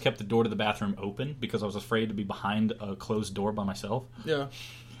I always kept the door to the bathroom open because I was afraid to be behind a closed door by myself. Yeah.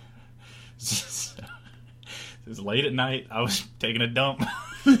 So, it was late at night. I was taking a dump.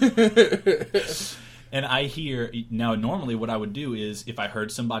 And I hear... Now, normally what I would do is if I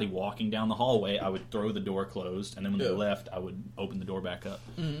heard somebody walking down the hallway, I would throw the door closed. And then when they left, I would open the door back up.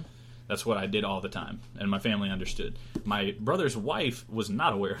 Mm-hmm. That's what I did all the time. And my family understood. My brother's wife was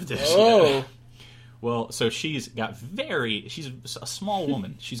not aware of this yet. Well, so she's a small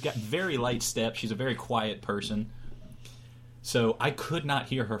woman. She's got very light steps. She's a very quiet person. So I could not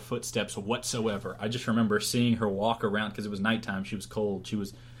hear her footsteps whatsoever. I just remember seeing her walk around because it was nighttime. She was cold. She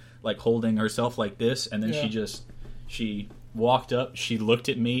was like holding herself like this, and then she walked up. She looked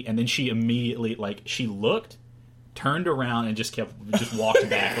at me, and then she immediately she looked, turned around, and just walked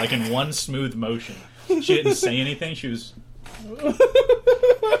back like in one smooth motion. She didn't say anything. She was,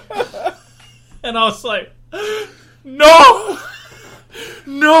 and I was like, no,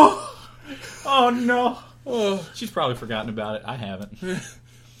 oh no. Oh. She's probably forgotten about it. I haven't.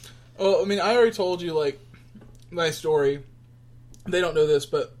 Well, I mean, I already told you, my story. They don't know this,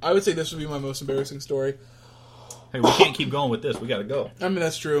 but I would say this would be my most embarrassing story. Hey, we can't keep going with this. We gotta go. I mean,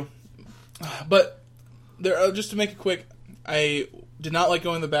 that's true. But, just to make it quick, I did not like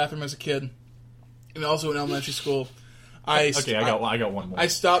going to the bathroom as a kid. And also in elementary school. I got one more. I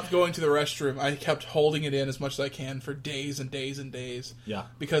stopped going to the restroom. I kept holding it in as much as I can for days and days and days. Yeah.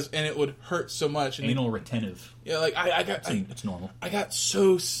 And it would hurt so much. And anal retentive. Yeah, it's normal. I got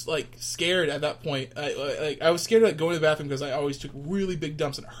so scared at that point. I was scared of going to the bathroom because I always took really big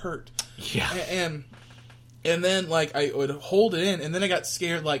dumps and it hurt. Yeah. And then I would hold it in, and then I got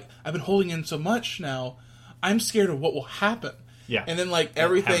scared. I've been holding in so much now, I'm scared of what will happen. Yeah. And then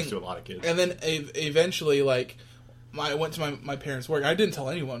everything. Happens to a lot of kids. And then eventually I went to my parents' work. I didn't tell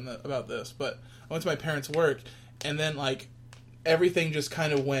anyone about this, but I went to my parents' work, and then everything just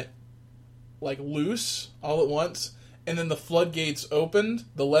kind of went loose all at once, and then the floodgates opened,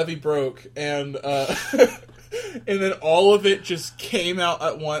 the levee broke, and and then all of it just came out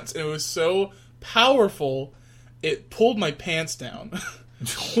at once, and it was so powerful, it pulled my pants down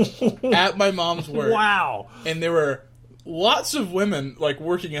at my mom's work. Wow! And there were lots of women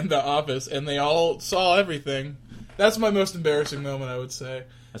working in the office, and they all saw everything. That's my most embarrassing moment, I would say.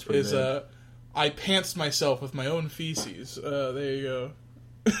 That's pretty bad. I pantsed myself with my own feces. There you go.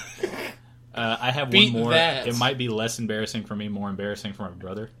 I have one more. That. It might be less embarrassing for me, more embarrassing for my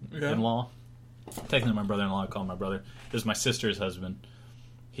brother-in-law. Technically, my brother-in-law, I call him my brother. This is my sister's husband.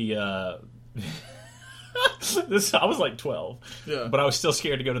 He, I was 12. Yeah. But I was still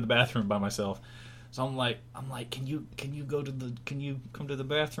scared to go to the bathroom by myself. So I'm like, can you come to the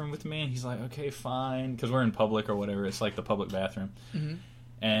bathroom with me? And he's like, okay, fine, because we're in public or whatever. It's the public bathroom,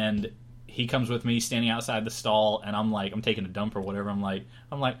 and he comes with me, standing outside the stall, and I'm taking a dump or whatever. I'm like,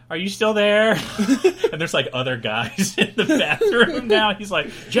 are you still there? And there's other guys in the bathroom now. He's like,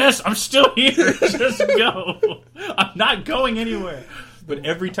 Jess, I'm still here. Just go. I'm not going anywhere. But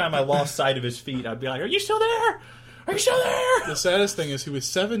every time I lost sight of his feet, I'd be like, are you still there? Are you still there? The saddest thing is he was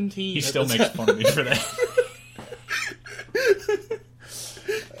 17. He still makes fun of me for that.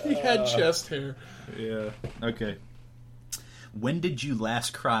 He had chest hair. Yeah. Okay. When did you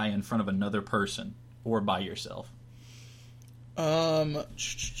last cry in front of another person or by yourself?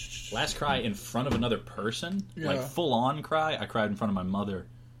 Last cry in front of another person? Yeah. Full on cry? I cried in front of my mother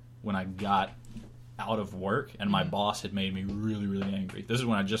when I got out of work and my boss had made me really, really angry. This is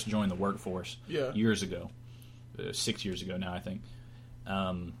when I just joined the workforce years ago. 6 years ago now, I think.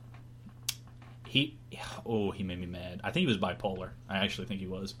 He made me mad. I think he was bipolar. I actually think he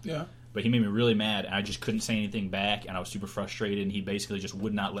was. Yeah. But he made me really mad, and I just couldn't say anything back, and I was super frustrated, and he basically just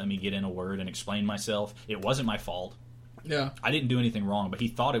would not let me get in a word and explain myself. It wasn't my fault. Yeah. I didn't do anything wrong, but he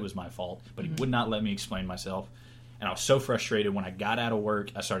thought it was my fault, but he would not let me explain myself. And I was so frustrated when I got out of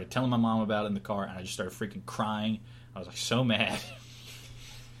work. I started telling my mom about it in the car, and I just started freaking crying. I was so mad.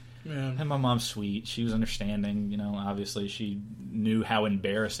 Yeah. And my mom's sweet. She was understanding. Obviously she knew how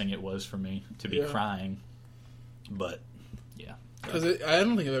embarrassing it was for me to be crying. But yeah, because I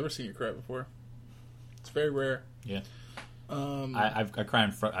don't think I've ever seen you cry before. It's very rare. Yeah. I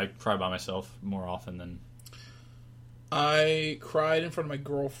cry I cry by myself more often than. I cried in front of my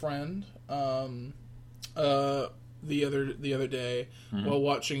girlfriend the other day while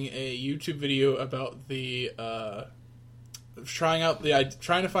watching a YouTube video about the trying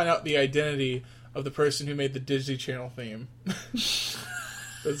to find out the identity of the person who made the Disney Channel theme. That's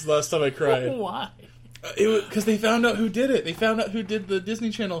the last time I cried. Why? Because they found out who did it. They found out who did the Disney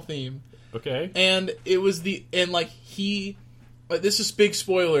Channel theme. Okay. And it was this is big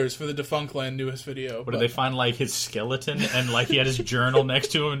spoilers for the Defunctland newest video. But did they find, his skeleton and, he had his journal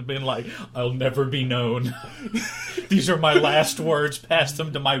next to him and been like, I'll never be known. These are my last words. Pass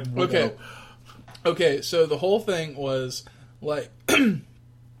them to my widow. Okay, so the whole thing was, the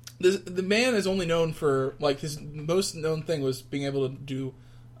man is only known for, his most known thing was being able to do,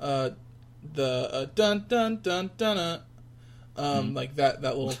 the dun dun dun dun that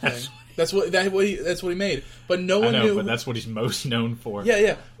little thing. That's what he made. But no one knew. But that's what he's most known for.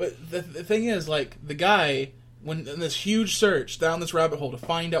 Yeah. But the thing is, the guy, when in this huge search down this rabbit hole to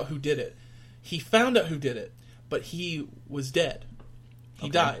find out who did it, he found out who did it, but he was dead. He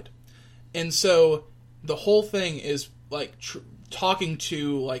died, and so the whole thing is talking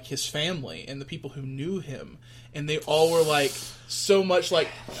to his family and the people who knew him, and they all were so much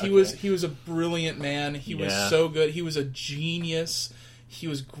he was a brilliant man. He was so good. He was a genius. He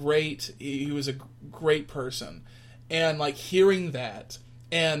was great. He was a great person. And, hearing that,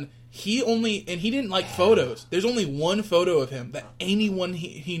 and he didn't like photos. There's only one photo of him that anyone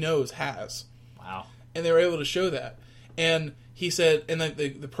he knows has. Wow. And they were able to show that. And he said, and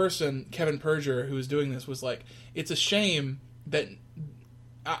the person, Kevin Perger, who was doing this, was it's a shame that,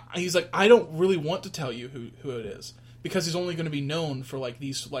 he's I don't really want to tell you who it is. Because he's only going to be known for,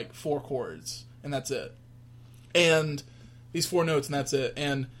 these, 4 chords. And that's it. And these 4 notes, and that's it.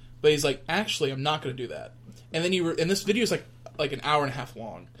 But he's actually, I'm not going to do that. And then and this video is like an hour and a half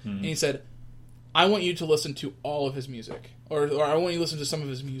long. Mm-hmm. And he said, I want you to listen to all of his music, or I want you to listen to some of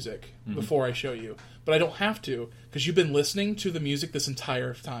his music before I show you. But I don't have to, because you've been listening to the music this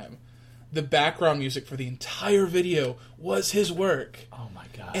entire time. The background music for the entire video was his work. Oh my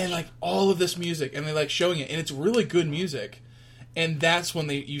gosh! And all of this music, and they showing it, and it's really good music. And that's when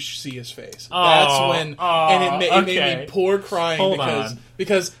you see his face. That's when, and it made me pour crying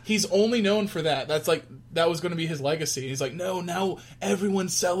because he's only known for that. That's that was going to be his legacy. He's no, now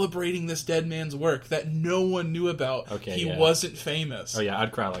everyone's celebrating this dead man's work that no one knew about. Okay, he wasn't famous. Oh yeah,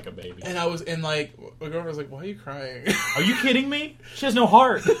 I'd cry like a baby. And my girlfriend was why are you crying? Are you kidding me? She has no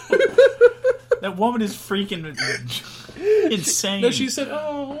heart. That woman is freaking insane. No, she said,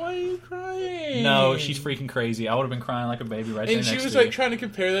 "Oh, why are you crying?" No, she's freaking crazy. I would have been crying like a baby right there. And she was trying to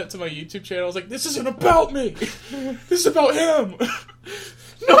compare that to my YouTube channel. I was this isn't about me. This is about him,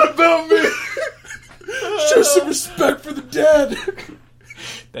 not about me. Show some respect for the dead.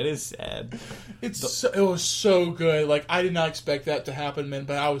 That is sad. It was so good. I did not expect that to happen, man.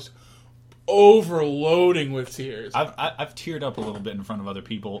 But I was overloading with tears. I've teared up a little bit in front of other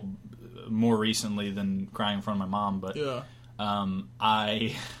people more recently than crying in front of my mom, but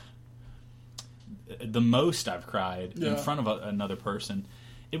the most I've cried in front of another person,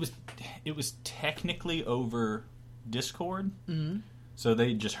 it was technically over Discord, so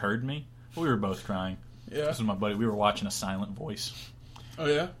they just heard me. We were both crying. Yeah, this was my buddy. We were watching A Silent Voice. Oh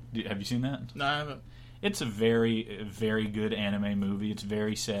yeah, have you seen that? No, I haven't. It's a very, very good anime movie. It's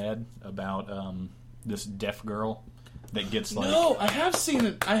very sad about this deaf girl that gets No, I have seen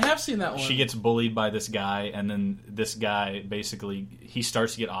it. I have seen that one. She gets bullied by this guy, and then this guy basically he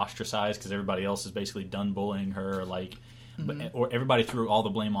starts to get ostracized because everybody else is basically done bullying her, or everybody threw all the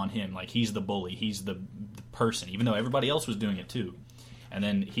blame on him. He's the bully, he's the person, even though everybody else was doing it too. And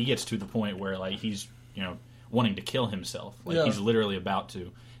then he gets to the point where he's wanting to kill himself, he's literally about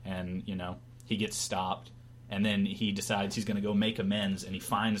to, and he gets stopped, and then he decides he's going to go make amends, and he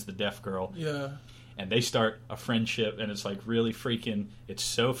finds the deaf girl. Yeah. And they start a friendship, and it's really freaking. It's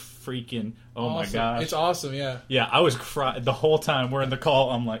so freaking. Oh awesome. My gosh! It's awesome, yeah. Yeah, I was crying the whole time we're in the call.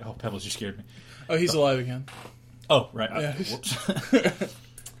 I'm like, oh, Pebbles, you scared me. Oh, he's alive again. Oh, right. Yeah. Whoops.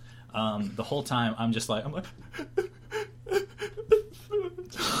 The whole time I'm like.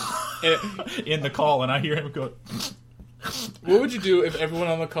 In the call, and I hear him go. What would you do if everyone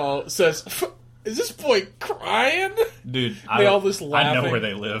on the call says, "Is this boy crying?" Dude, they all just laughing. I know where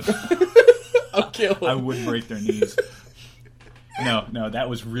they live. I'll kill him. I would break their knees. No, that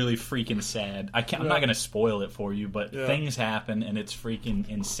was really freaking sad. I'm not going to spoil it for you, but things happen, and it's freaking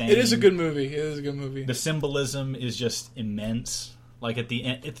insane. It is a good movie. The symbolism is just immense. Like, at the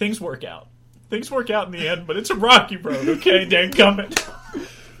end, things work out. Things work out in the end, but it's a rocky road, okay, dadgummit.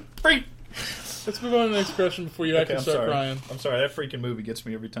 Freak! Let's move on to the next question before you actually start crying. I'm sorry, that freaking movie gets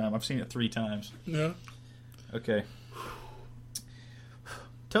me every time. I've seen it 3 times. Yeah. Okay.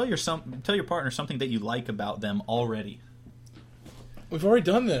 Tell your partner something that you like about them already. We've already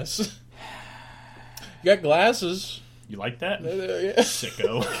done this. You got glasses. You like that? Yeah.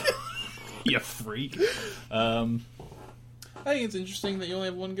 Sicko. You freak. I think it's interesting that you only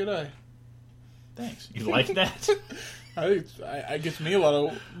have one good eye. Thanks. You like that? I think it gives me a lot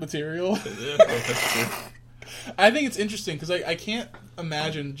of material. Yeah, that's true. I think it's interesting because I can't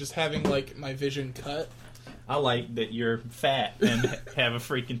imagine just having like my vision cut. I like that you're fat and have a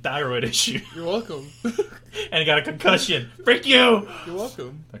freaking thyroid issue. You're welcome. And got a concussion. Freak you! You're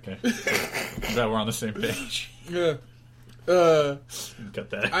welcome. Okay. I'm glad we're on the same page. Yeah. Cut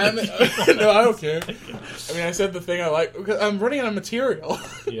that. No, I don't care. I mean, I said the thing I like. I'm running out of material.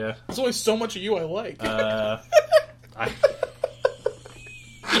 Yeah. There's only so much of you I like.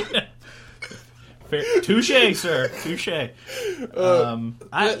 Touche, sir. Touche.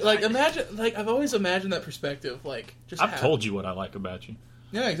 Imagine, I've always imagined that perspective. I've told you what I like about you.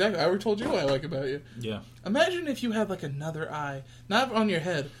 Yeah, exactly. I already told you what I like about you. Yeah. Imagine if you had like another eye, not on your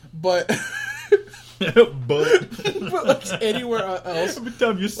head, but but like anywhere else. Every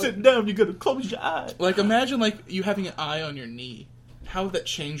time you're sitting down, you gotta close your eye. Like, imagine like you having an eye on your knee. How would that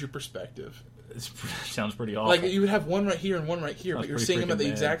change your perspective? It sounds pretty awful. Like, you would have one right here and one right here, Sounds but you're seeing them at the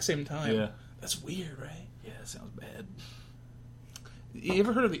bad. exact same time. Yeah. That's weird, right? Yeah, it sounds bad. You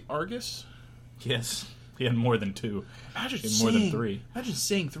ever heard of the Argus? Yes. He had more than 2. Imagine more than 3. Imagine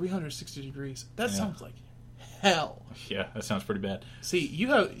seeing 360 degrees. That sounds like hell. Yeah, that sounds pretty bad. You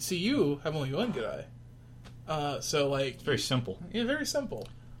have only one good eye. So like it's very simple. Yeah, very simple.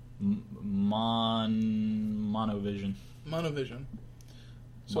 Monovision. Monovision.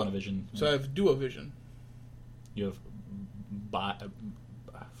 Monovision. So I have duovision. You have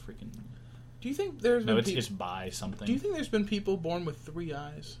freaking. Do you think there's been it's bi something. Do you think there's been people born with 3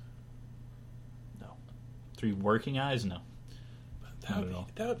 eyes? No. 3 working eyes? No.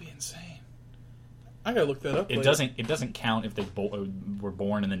 That would be insane. I gotta look that up. It doesn't count if they were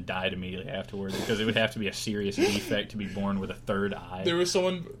born and then died immediately afterwards, because it would have to be a serious defect to be born with a 3rd eye. There was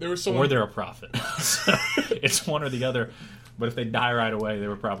someone, or they're a prophet. So it's one or the other. But if they die right away, they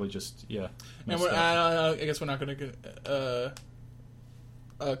were probably just And I guess we're not going to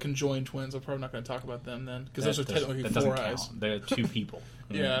conjoin twins. I'm probably not going to talk about them then, because those are technically 4 eyes. They're 2 people.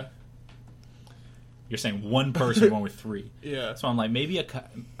 Yeah. You're saying one person born with 3. Yeah. So I'm like, maybe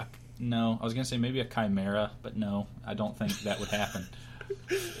no, I was going to say maybe a chimera, but no, I don't think that would happen.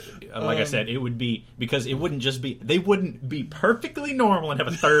 Like I said, it would be, because it wouldn't just be, they wouldn't be perfectly normal and have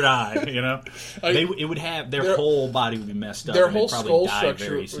a 3rd eye, you know? It would have, their whole body would be messed up. Their whole skull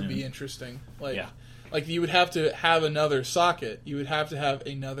structure would be interesting. Like you would have to have another socket. You would have to have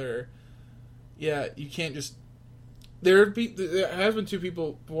another, you can't just, there has been 2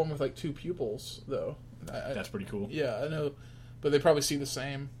 people born with like 2 pupils, though. That's pretty cool. Yeah, I know. But they probably see the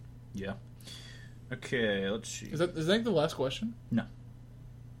same. Yeah. Okay, let's see. Is that the last question? No.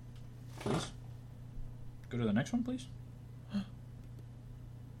 Please. Go to the next one, please.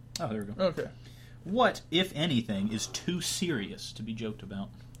 Oh, there we go. Okay. What, if anything, is too serious to be joked about?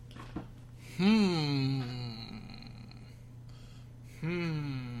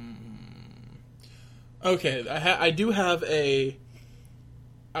 Okay, I do have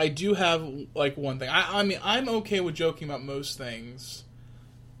like one thing. I mean, I'm okay with joking about most things.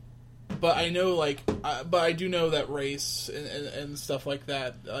 But I know, but I do know that race and stuff like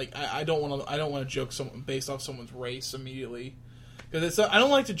that. Like, I don't want to joke based off someone's race immediately, because I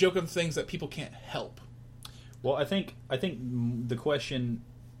don't like to joke on things that people can't help. Well, I think the question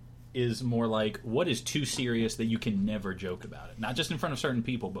is more like, what is too serious that you can never joke about it? Not just in front of certain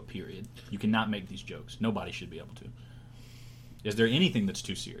people, but period. You cannot make these jokes. Nobody should be able to. Is there anything that's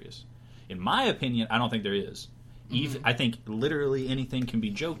too serious? In my opinion, I don't think there is. I think literally anything can be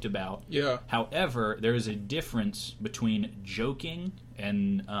joked about. Yeah. However, there is a difference between joking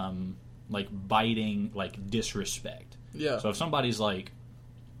and biting, disrespect. Yeah. So if somebody's like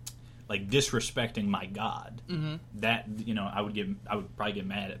disrespecting my God, that I would probably get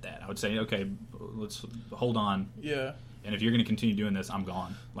mad at that. I would say, okay, let's hold on. Yeah. And if you're going to continue doing this, I'm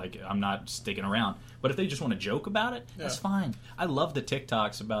gone. I'm not sticking around. But if they just want to joke about it, that's fine. I love the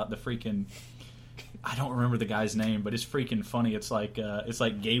TikToks about the freaking I don't remember the guy's name, but it's freaking funny. It's like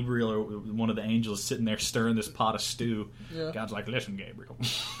Gabriel or one of the angels sitting there stirring this pot of stew. Yeah. God's like, listen, Gabriel.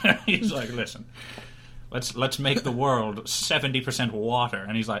 He's like, listen, let's make the world 70% water.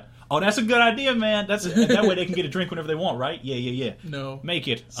 And he's like, oh, that's a good idea, man. That way they can get a drink whenever they want, right? Yeah. No. Make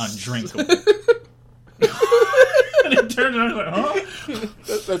it undrinkable. And it turns around like, huh?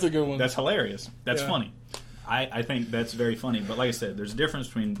 That's a good one. That's hilarious. That's funny. I think that's very funny. But like I said, there's a difference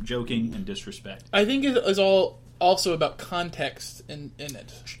between joking and disrespect. I think it's all also about context in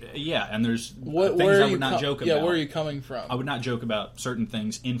it. Yeah, and there's things I would not joke about. Yeah, where are you coming from? I would not joke about certain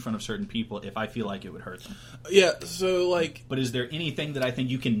things in front of certain people if I feel like it would hurt them. Yeah, so like... But is there anything that I think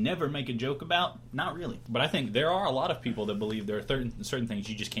you can never make a joke about? Not really. But I think there are a lot of people that believe there are certain things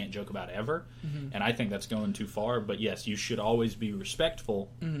you just can't joke about ever. Mm-hmm. And I think that's going too far. But yes, you should always be respectful.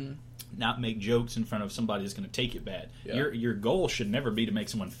 Mm-hmm. Not make jokes in front of somebody that's going to take it bad. Yeah. Your goal should never be to make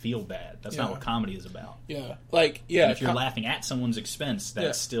someone feel bad. That's not what comedy is about. Yeah. And if you're laughing at someone's expense,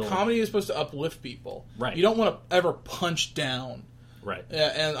 that's still... Comedy is supposed to uplift people. Right. You don't want to ever punch down. Right.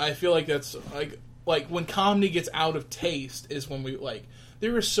 And I feel like that's... Like when comedy gets out of taste is when we, like...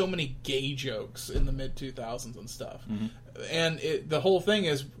 There were so many gay jokes in the mid-2000s and stuff. Mm-hmm. And the whole thing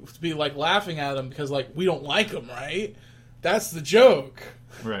is to be, like, laughing at them because, like, we don't like them, right? That's the joke.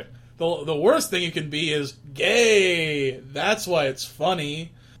 Right. The worst thing you can be is gay. That's why it's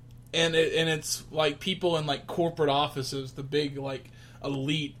funny, and it's like people in like corporate offices, the big like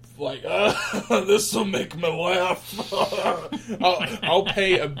elite, like this will make me laugh. I'll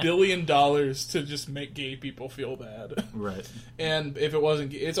pay $1 billion to just make gay people feel bad. Right. And if it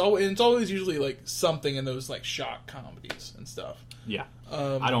wasn't, it's always usually like something in those like shock comedies and stuff. Yeah.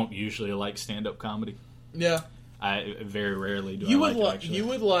 I don't usually like stand-up comedy. Yeah. I very rarely do. You would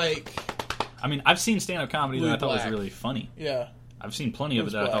like. I mean, I've seen stand-up comedy that I thought was really funny. Yeah, I've seen plenty of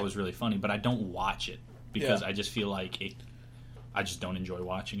it that I thought was really funny, but I don't watch it because I just feel like it. I just don't enjoy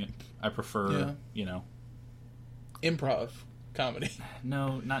watching it. I prefer, improv comedy.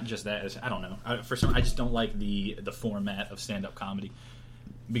 No, not just that. I don't know. I just don't like the format of stand-up comedy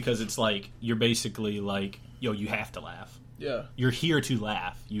because it's like you're basically like, yo, you have to laugh. Yeah. You're here to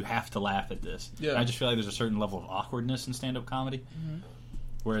laugh. You have to laugh at this. Yeah. And I just feel like there's a certain level of awkwardness in stand-up comedy. Mm-hmm.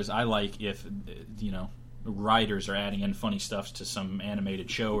 Whereas I like if, writers are adding in funny stuff to some animated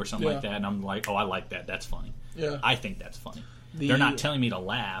show or something like that, and I'm like, oh, I like that. That's funny. Yeah. I think that's funny. They're not telling me to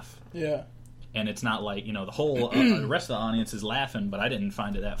laugh. Yeah. And it's not like, the whole the rest of the audience is laughing, but I didn't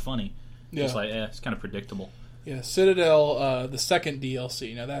find it that funny. Yeah. It's like, it's kind of predictable. Yeah, Citadel, the second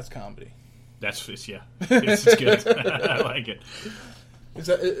DLC, now that's comedy. It's good. I like it.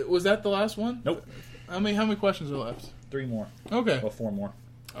 Was that the last one? Nope. How many questions are left? 3 more. Okay. Well, 4 more.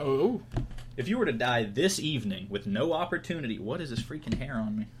 Oh. If you were to die this evening with no opportunity, what is this freaking hair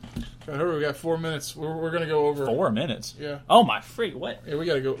on me? I heard we got 4 minutes. We're going to go over. 4 minutes? Yeah. Oh my freak! What? Yeah, we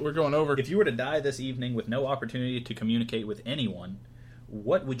got to go. We're going over. If you were to die this evening with no opportunity to communicate with anyone,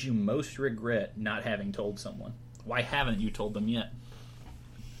 what would you most regret not having told someone? Why haven't you told them yet?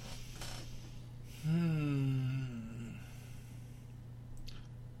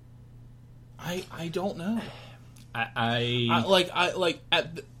 I don't know. I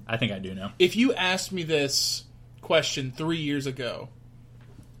think I do know. If you asked me this question 3 years ago,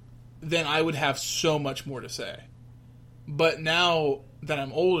 then I would have so much more to say. But now that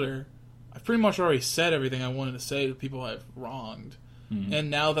I'm older, I've pretty much already said everything I wanted to say to people I've wronged. Mm-hmm. And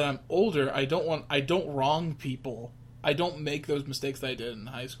now that I'm older, I don't wrong people. I don't make those mistakes that I did in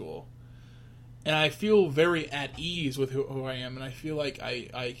high school. And I feel very at ease with who I am, and I feel like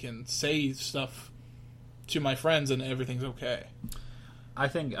I can say stuff to my friends and everything's okay. I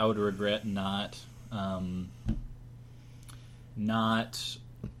think I would regret not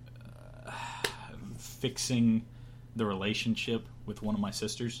fixing the relationship with one of my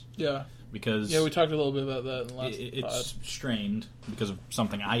sisters. Yeah. Because we talked a little bit about that in the last It's strained because of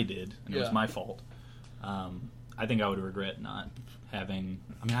something I did, and it was my fault. I think I would regret not having...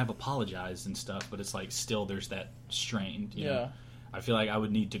 I mean, I've apologized and stuff, but it's like still there's that strain. You know? I feel like I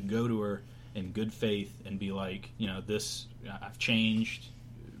would need to go to her in good faith and be like, this, I've changed.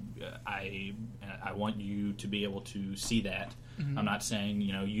 I want you to be able to see that. Mm-hmm. I'm not saying,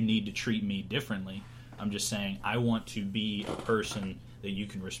 you need to treat me differently. I'm just saying I want to be a person that you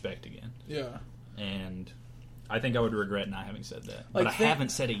can respect again. Yeah. And I think I would regret not having said that. Like, but I haven't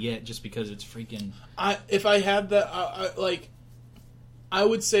said it yet just because it's freaking... If I had that, I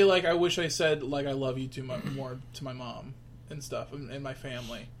would say, I wish I said, I love you more to my mom and stuff and my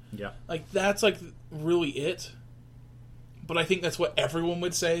family. Yeah. That's, really it. But I think that's what everyone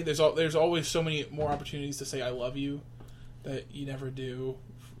would say. There's always so many more opportunities to say I love you that you never do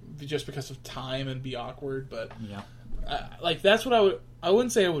just because of time and be awkward. But yeah, like that's what I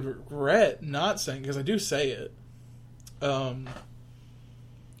wouldn't say I would regret not saying, because I do say it. But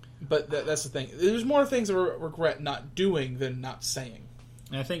that's the thing. There's more things I regret not doing than not saying.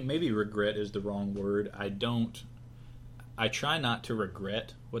 And I think maybe regret is the wrong word. I try not to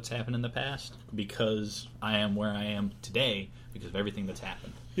regret what's happened in the past because I am where I am today because of everything that's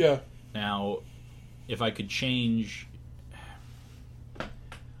happened. Yeah. Now, if I could change,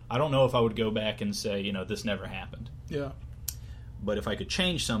 I don't know if I would go back and say, this never happened. Yeah. But if I could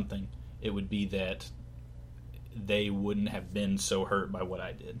change something, it would be that they wouldn't have been so hurt by what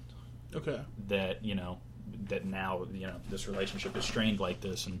I did. Okay. That now this relationship is strained like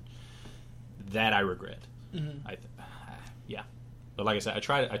this, and that I regret. Mm-hmm. Yeah. But like I said,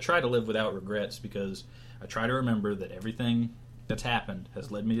 I try to live without regrets because I try to remember that everything that's happened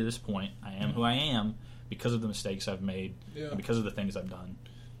has led me to this point. I am who I am because of the mistakes I've made, and because of the things I've done.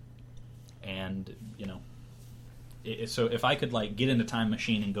 And so if I could get in a time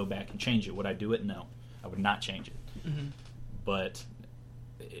machine and go back and change it, would I do it? No. I would not change it. Mm-hmm. But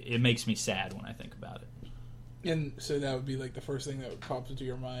it makes me sad when I think about it. And so that would be the first thing that would pop into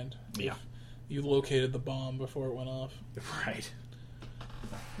your mind. Yeah. You located the bomb before it went off. Right.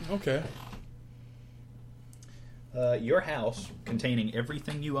 Okay. Your house, containing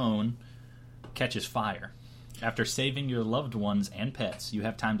everything you own, catches fire. After saving your loved ones and pets, you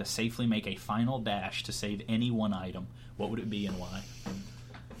have time to safely make a final dash to save any one item. What would it be and why?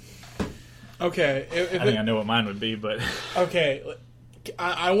 Okay. I think I know what mine would be, but... Okay.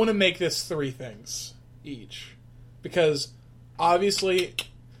 I want to make this 3 things each. Because, obviously...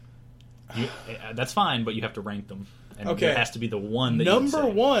 that's fine, but you have to rank them. And okay. There has to be the one that Number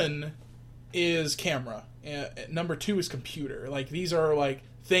 1 is camera. Number 2 is computer. These are,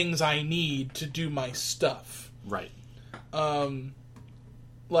 things I need to do my stuff. Right. I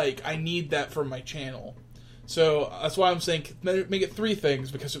need that for my channel. So that's why I'm saying make it 3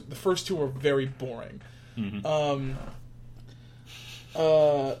 things, because the first 2 are very boring. Mm-hmm.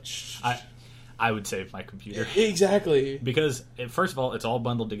 I would save my computer. Exactly. Because, first of all, it's all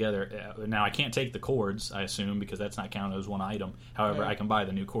bundled together. Now, I can't take the cords, I assume, because that's not counted as one item. However, I can buy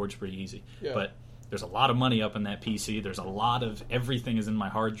the new cords pretty easy. Yeah. But there's a lot of money up in that PC. There's a lot of everything is in my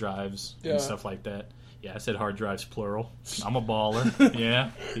hard drives and stuff like that. Yeah, I said hard drives plural. I'm a baller. Yeah,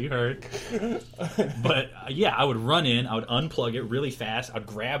 you heard. But, I would run in, I would unplug it really fast, I'd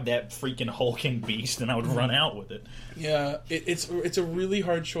grab that freaking hulking beast, and I would run out with it. Yeah, it's a really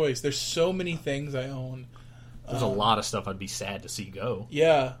hard choice. There's so many things I own. There's a lot of stuff I'd be sad to see go.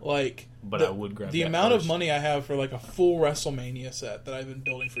 Yeah, But I would grab the that amount first. of money I have for a full WrestleMania set that I've been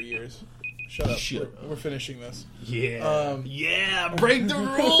building for years. Shut up. We're finishing this. Yeah. Break the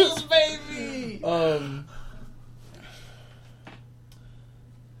rules, baby. But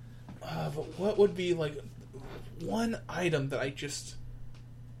what would be one item that I just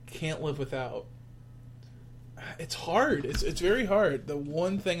can't live without? It's hard. It's very hard. The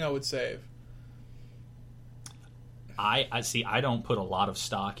one thing I would save. I see. I don't put a lot of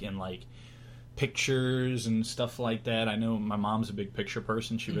stock in pictures and stuff like that. I know my mom's a big picture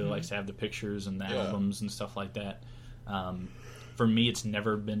person. She really likes to have the pictures and the albums and stuff like that. For me, it's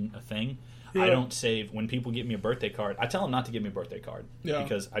never been a thing. Yeah. I don't save. When people give me a birthday card, I tell them not to give me a birthday card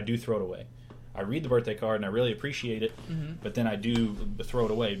because I do throw it away. I read the birthday card and I really appreciate it, but then I do throw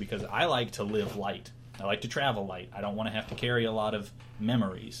it away because I like to live light. I like to travel light. I don't want to have to carry a lot of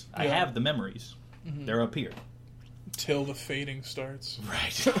memories. I have the memories. They're up here. Till the fading starts.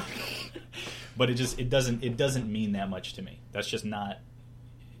 Right. But it doesn't mean that much to me. That's just not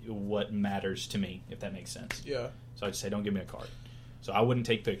what matters to me, if that makes sense. Yeah. So I just say, don't give me a card. So I wouldn't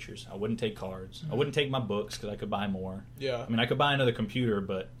take pictures. I wouldn't take cards. I wouldn't take my books because I could buy more. Yeah. I mean, I could buy another computer,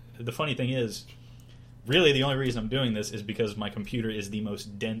 but the funny thing is, really the only reason I'm doing this is because my computer is the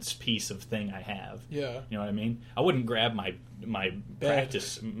most dense piece of thing I have. Yeah. You know what I mean? I wouldn't grab my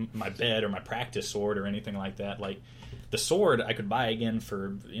practice, my bed or my practice sword or anything like that. The sword I could buy again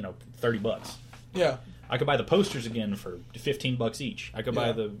for, $30. Yeah. I could buy the posters again for $15 each. I could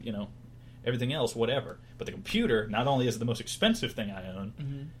buy the, everything else, whatever. But the computer, not only is it the most expensive thing I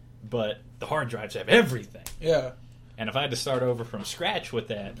own, but the hard drives have everything. Yeah. And if I had to start over from scratch with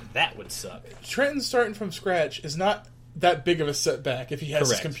that would suck. Trenton starting from scratch is not that big of a setback if he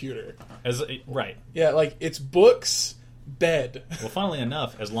has his computer. Right. Yeah, it's books, bed. Well, funnily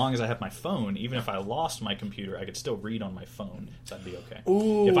enough, as long as I have my phone, even if I lost my computer, I could still read on my phone, so I'd be okay.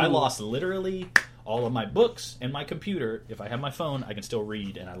 Ooh. If I lost literally all of my books and my computer, if I have my phone, I can still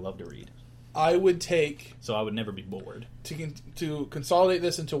read, and I love to read. I would take... So I would never be bored. To consolidate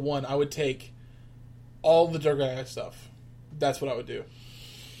this into one, I would take all the Dark Eye stuff. That's what I would do.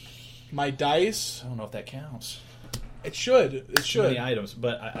 My dice. I don't know if that counts. It should. It should. Too many items,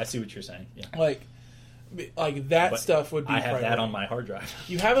 but I see what you're saying. Yeah. Like that stuff would be. I have that on my hard drive.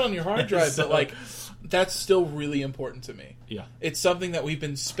 You have it on your hard drive, So- but like that's still really important to me. Yeah. It's something that we've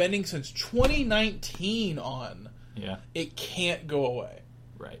been spending since 2019 on. Yeah. It can't go away.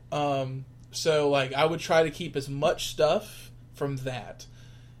 Right. So like I would try to keep as much stuff from that.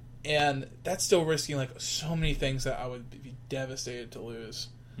 And that's still risking like so many things that I would be devastated to lose.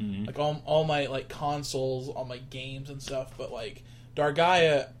 Mm-hmm. Like all my like consoles, all my games and stuff, but like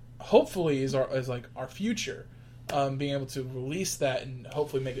Dargaea hopefully is like our future. Being able to release that and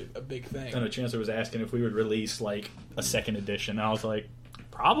hopefully make it a big thing. And Chancellor was asking if we would release like a second edition. I was like,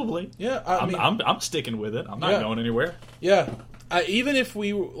 probably. Yeah, I'm sticking with it. I'm not going anywhere. Yeah, even if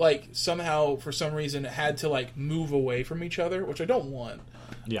we like somehow for some reason had to like move away from each other, which I don't want.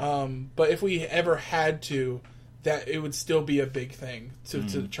 Yeah. But if we ever had to, that it would still be a big thing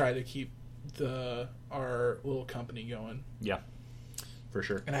to try to keep our little company going. Yeah. For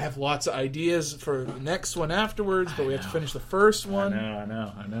sure. And I have lots of ideas for the next one afterwards, but we have to finish the first one. I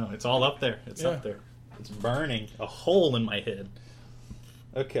know. It's all up there. It's up there. It's burning a hole in my head.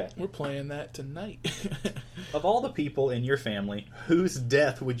 Okay. We're playing that tonight. Of all the people in your family, whose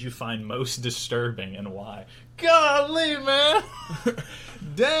death would you find most disturbing and why? Golly, man!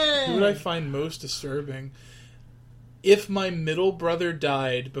 Dang! Who would I find most disturbing? If my middle brother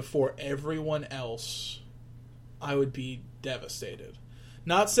died before everyone else, I would be devastated.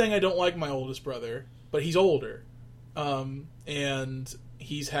 Not saying I don't like my oldest brother, but he's older. And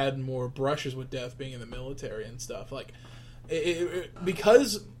he's had more brushes with death being in the military and stuff. Like,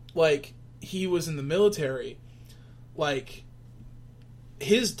 because, like, he was in the military, like,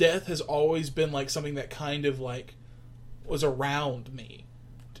 his death has always been, like, something that kind of, like, was around me.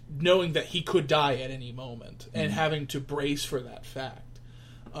 Knowing that he could die at any moment. And having to brace for that fact.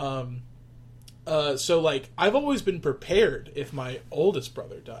 So, like, I've always been prepared if my oldest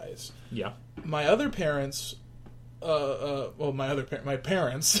brother dies. Yeah. My other parents, my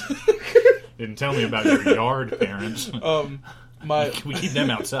parents. Didn't tell me about your yard parents. We keep them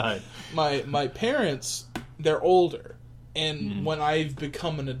outside. My parents, they're older. And when I've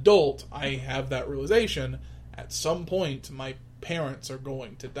become an adult, I have that realization, at some point, my parents are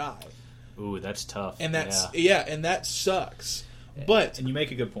going to die. Ooh, that's tough. And that's, and that sucks. But and you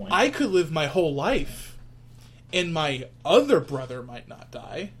make a good point. I could live my whole life, and my other brother might not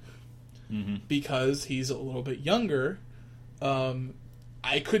die because he's a little bit younger.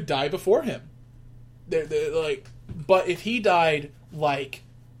 I could die before him. They're like, but if he died, like,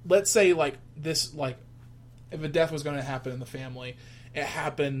 let's say, like this, like, if a death was going to happen in the family, it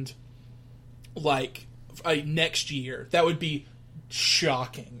happened like next year. That would be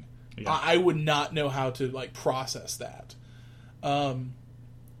shocking. Yeah. I would not know how to like process that.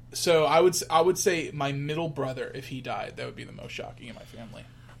 So I would say my middle brother, if he died, that would be the most shocking in my family.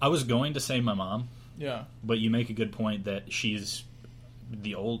 I was going to say my mom. Yeah. But you make a good point that she's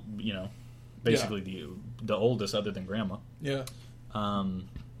the old, basically the oldest other than grandma. Yeah.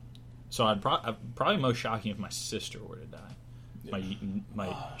 So I'd probably most shocking if my sister were to die.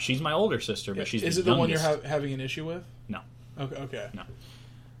 She's my older sister, but she's the youngest. Is it the one you're having an issue with? No. Okay. No.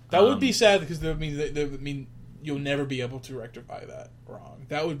 That would be sad because that would mean you'll never be able to rectify that wrong.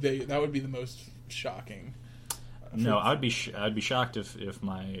 That would be the most shocking. No, I'd be shocked if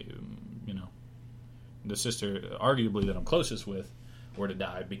my the sister arguably that I'm closest with were to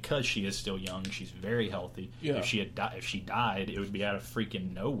die because she is still young. She's very healthy. Yeah. If she died, it would be out of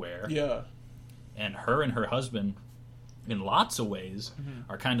freaking nowhere. Yeah. And her husband, in lots of ways,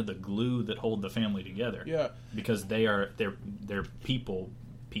 are kind of the glue that hold the family together. Yeah. Because they're people.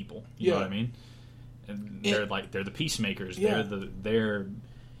 You know what I mean? And they're the peacemakers. Yeah. They're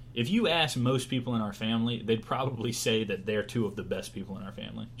if you ask most people in our family, they'd probably say that they're two of the best people in our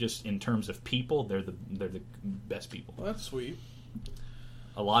family. Just in terms of people, they're the best people. Well, that's sweet.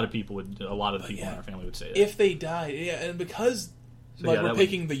 A lot of the people in our family would say that. If they died, and because we're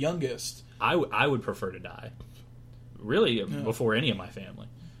picking the youngest, I would prefer to die. Really, before any of my family.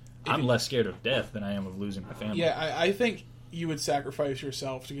 I'm less scared of death than I am of losing my family. Yeah, I think you would sacrifice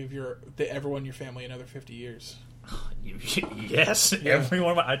yourself to give everyone in your family another 50 years. Yes,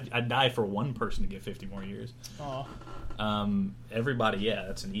 everyone. I'd die for one person to get 50 more years. Everybody,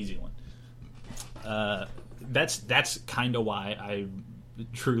 that's an easy one. That's kind of why I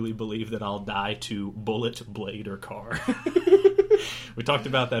truly believe that I'll die to bullet, blade, or car. We talked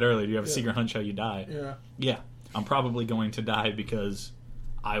about that earlier. Do you have a secret hunch how you die? Yeah. I'm probably going to die because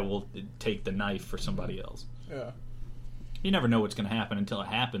I will take the knife for somebody else. Yeah. You never know what's going to happen until it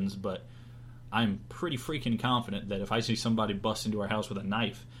happens, but I'm pretty freaking confident that if I see somebody bust into our house with a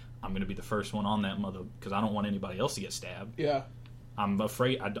knife, I'm going to be the first one on that mother because I don't want anybody else to get stabbed. Yeah. I'm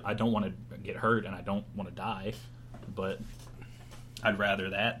afraid I don't want to get hurt and I don't want to die, but I'd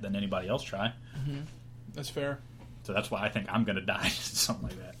rather that than anybody else try. Mm-hmm. That's fair. So that's why I think I'm going to die, something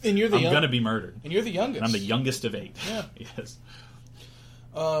like that. And I'm going to be murdered. And you're the youngest. And I'm the youngest of 8. Yeah. Yes.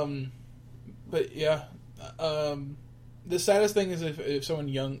 But yeah, the saddest thing is if someone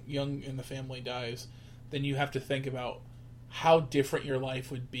young in the family dies, then you have to think about how different your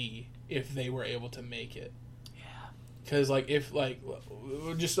life would be if they were able to make it. Yeah. Because if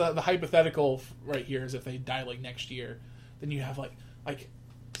just the hypothetical right here is if they die like next year, then you have like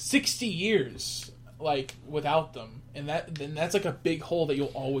 60 years without them, and that's like a big hole that you'll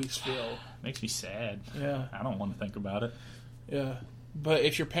always fill. Makes me sad. Yeah. I don't want to think about it. Yeah. But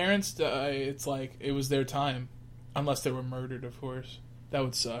if your parents die, it's like it was their time. Unless they were murdered, of course. That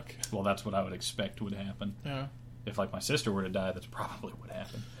would suck. Well, that's what I would expect would happen. Yeah. If, my sister were to die, that's probably what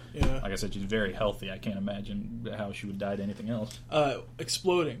happened. Yeah. Like I said, she's very healthy. I can't imagine how she would die to anything else.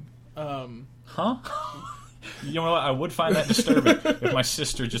 Exploding. Huh? You know what? I would find that disturbing if my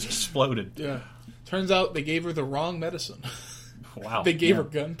sister just exploded. Yeah. Turns out they gave her the wrong medicine. Wow. They gave her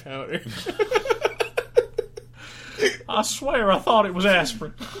gunpowder. I swear I thought it was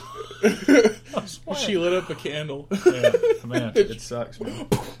aspirin. She lit up a candle. Yeah, man, it sucks, man.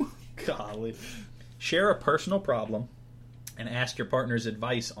 Golly. Share a personal problem and ask your partner's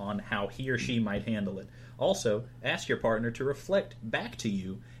advice on how he or she might handle it. Also, ask your partner to reflect back to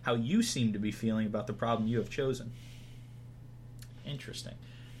you how you seem to be feeling about the problem you have chosen. Interesting.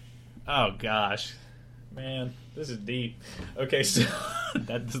 Oh, gosh. Man, this is deep. Okay, so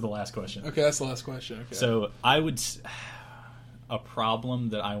this is the last question. Okay, that's the last question. Okay. So I would... A problem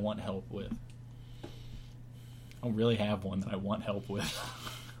that I want help with. I don't really have one that I want help with.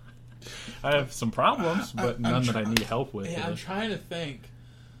 I have some problems, but none that I need help with. Yeah, I'm trying to think.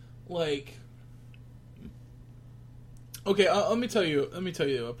 Okay, let me tell you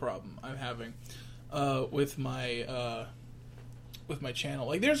a problem I'm having with my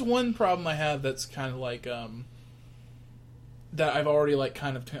channel. There's one problem I have that's kind of that I've already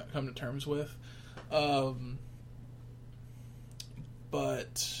kind of come to terms with.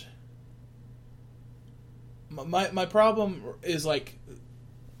 But my problem is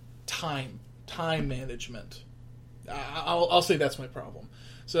time management. I'll say that's my problem.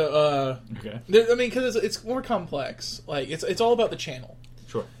 So okay. I mean, because it's more complex. It's all about the channel.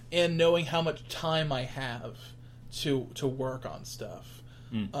 Sure. And knowing how much time I have to work on stuff.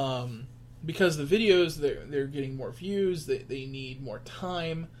 Because the videos they're getting more views. They need more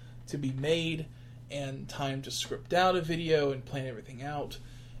time to be made. And time to script out a video and plan everything out.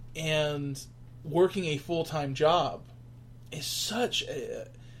 And working a full-time job is such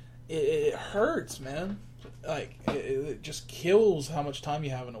it hurts, man. It just kills how much time you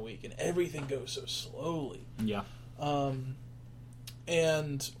have in a week, and everything goes so slowly. Yeah.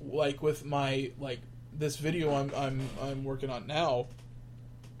 And with my this video I'm working on now,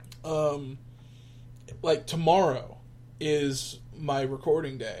 tomorrow is my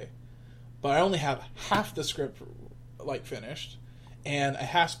recording day. But I only have half the script finished, and it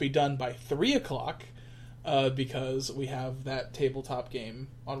has to be done by 3 o'clock because we have that tabletop game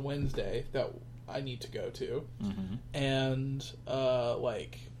on Wednesday that I need to go to, and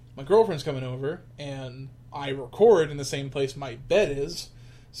my girlfriend's coming over, and I record in the same place my bed is,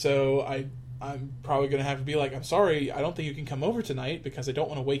 so I'm probably going to have to be I'm sorry, I don't think you can come over tonight because I don't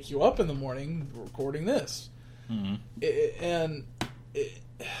want to wake you up in the morning recording this, I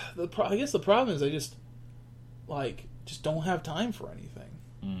guess the problem is I just don't have time for anything,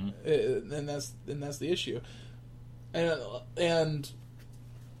 and that's the issue, and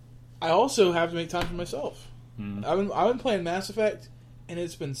I also have to make time for myself. I've been playing Mass Effect, and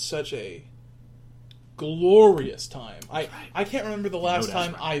it's been such a glorious time. I can't remember the last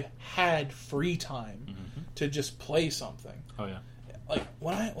time I had free time to just play something. Oh yeah.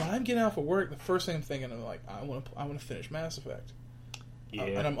 When I'm getting off of work, the first thing I'm thinking, I want to finish Mass Effect. Yeah.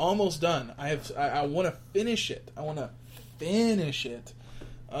 And I'm almost done. I want to finish it.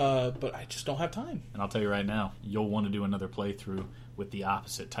 But I just don't have time. And I'll tell you right now, you'll want to do another playthrough with the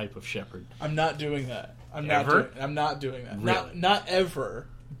opposite type of shepherd. I'm not doing that. I'm not doing that. Really? Not ever.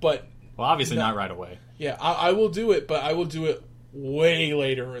 But obviously not right away. Yeah, I will do it, but I will do it way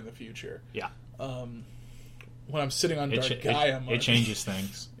later in the future. Yeah. When I'm sitting on Dark Gaia, it changes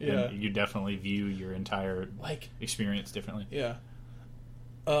things. Yeah. And you definitely view your entire experience differently. Yeah.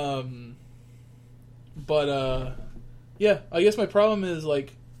 Yeah, I guess my problem is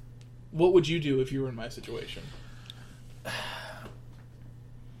what would you do if you were in my situation?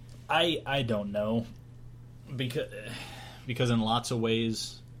 I don't know, because in lots of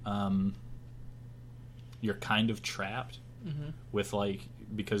ways you're kind of trapped with, like,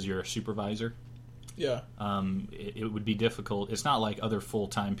 because you're a supervisor. Yeah. It would be difficult. It's not like other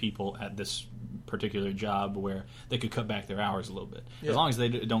full-time people at this particular job where they could cut back their hours a little bit. Yeah. As long as they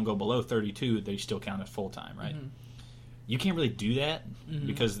don't go below 32, they still count as full-time, right? You can't really do that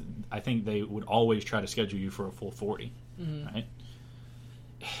because I think they would always try to schedule you for a full 40, right?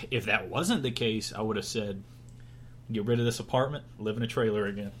 If that wasn't the case, I would have said, get rid of this apartment, live in a trailer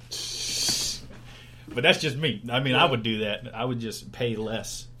again. But that's just me. I mean, I would do that. I would just pay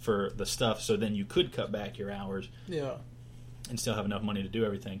less for the stuff so then you could cut back your hours and still have enough money to do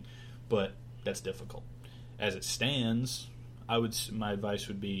everything. But that's difficult. As it stands, my advice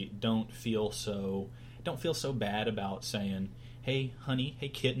would be don't feel so bad about saying, hey, honey, hey,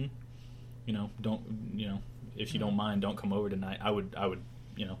 kitten, if you don't mind, don't come over tonight. I would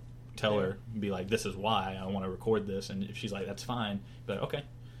tell her, be like, this is why I want to record this. And if she's like, that's fine, be like, okay.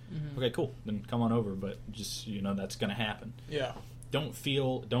 Okay, cool. Then come on over, but just that's going to happen. Yeah. Don't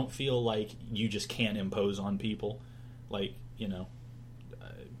feel like you just can't impose on people. Like,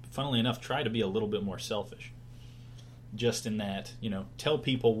 funnily enough, try to be a little bit more selfish. Just in that, tell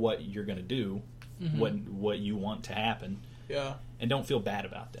people what you're going to do, what you want to happen. Yeah. And don't feel bad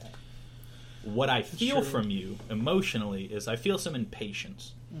about that. What I feel from you emotionally is I feel some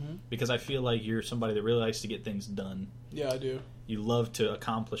impatience. Because I feel like you're somebody that really likes to get things done. Yeah, I do. You love to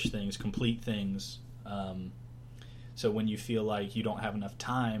accomplish things, complete things. So when you feel like you don't have enough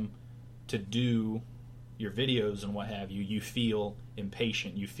time to do your videos and what have you, you feel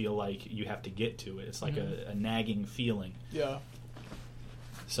impatient. You feel like you have to get to it. It's like a nagging feeling. Yeah.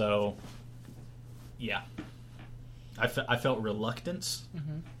 So, yeah. I felt reluctance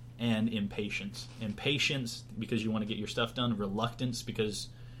and impatience. Impatience because you want to get your stuff done. Reluctance because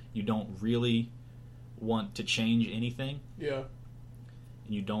you don't really want to change anything. Yeah.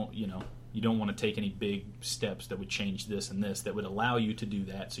 And you don't want to take any big steps that would change this and this that would allow you to do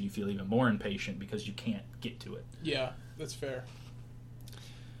that, so you feel even more impatient because you can't get to it. Yeah, that's fair.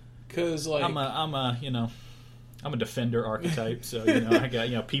 Because like I'm a defender archetype, so I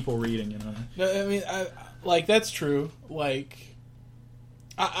got people reading. No, I mean, that's true. Like,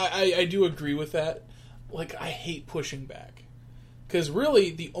 I do agree with that. Like, I hate pushing back because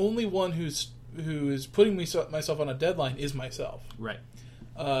really the only one who is putting myself on a deadline is myself. Right.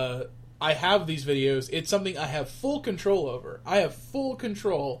 I have these videos. It's something I have full control over. I have full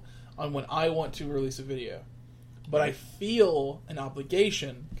control on when I want to release a video. But I feel an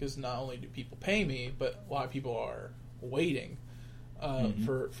obligation because not only do people pay me, but a lot of people are waiting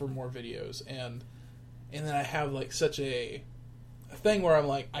for more videos. And then I have like such a thing where I'm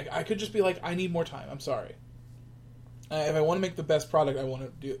like, I could just be like, I need more time. I'm sorry. If I want to make the best product, I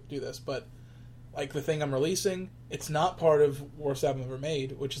want to do this. But like the thing I'm releasing, it's not part of Worst Album Ever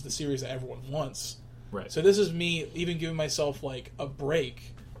Made, which is the series that everyone wants. Right. So this is me even giving myself like a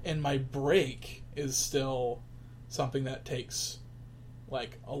break, and my break is still something that takes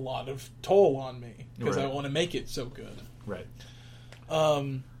like a lot of toll on me because I want to make it so good. Right.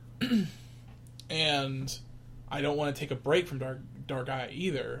 And I don't want to take a break from Dark Eye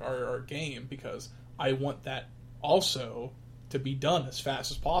either, our game, because I want that also to be done as fast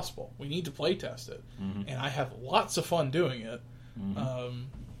as possible. We need to play test it, and I have lots of fun doing it.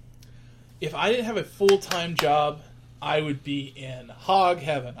 If I didn't have a full-time job, I would be in hog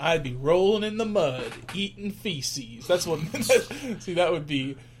heaven. I'd be rolling in the mud, eating feces. That's what. See, that would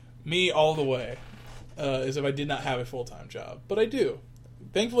be me all the way. Is if I did not have a full-time job, but I do.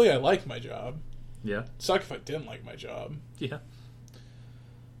 Thankfully, I like my job. Yeah. It'd suck if I didn't like my job. Yeah.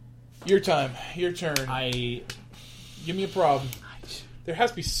 Your time. Your turn. Give me a problem. There has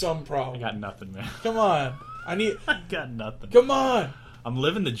to be some problem. I got nothing, man. Come on. I got nothing. Come on. I'm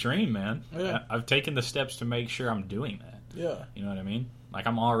living the dream, man. Yeah. I've taken the steps to make sure I'm doing that. Yeah. You know what I mean? Like,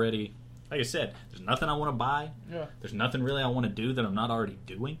 I'm already... Like I said, there's nothing I want to buy. Yeah. There's nothing really I want to do that I'm not already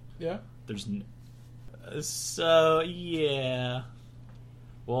doing. Yeah. So, yeah.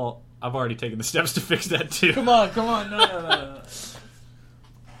 Well, I've already taken the steps to fix that, too. Come on. No.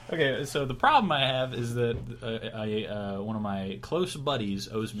 Okay, so the problem I have is that one of my close buddies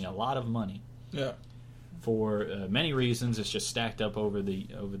owes me a lot of money. Yeah. For many reasons, it's just stacked up over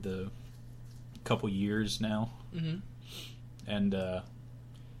the couple years now, and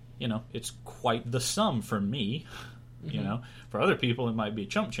it's quite the sum for me. For other people it might be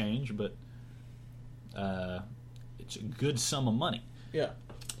chump change, but it's a good sum of money. Yeah.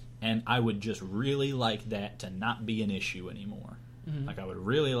 And I would just really like that to not be an issue anymore. Like, I would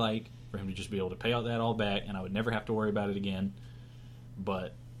really like for him to just be able to pay out that all back, and I would never have to worry about it again.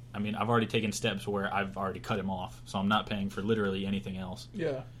 But I mean, I've already taken steps where I've already cut him off, so I'm not paying for literally anything else.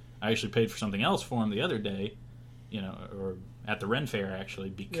 Yeah. I actually paid for something else for him the other day, or at the Ren Fair, actually,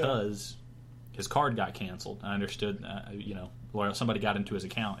 because his card got canceled. I understood, somebody got into his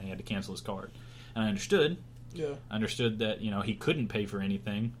account and he had to cancel his card. And I understood. Yeah. I understood that, he couldn't pay for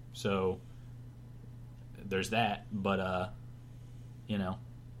anything, so there's that. But,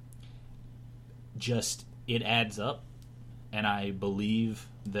 just it adds up, and I believe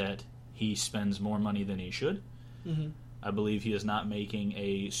that he spends more money than he should. Mm-hmm. I believe he is not making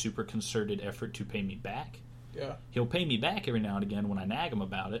a super concerted effort to pay me back. Yeah. He'll pay me back every now and again when I nag him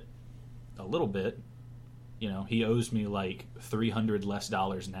about it, a little bit. He owes me like $300 less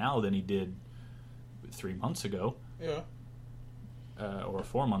now than he did 3 months ago. Yeah. Or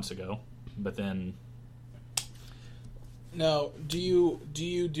 4 months ago. But then... Now, do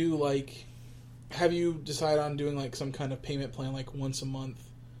you do like... Have you decided on doing like some kind of payment plan, like once a month?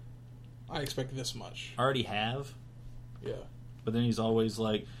 I expect this much. I already have. Yeah. But then he's always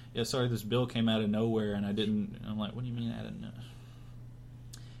like, yeah, sorry, this bill came out of nowhere and I didn't... And I'm like, what do you mean out of nowhere?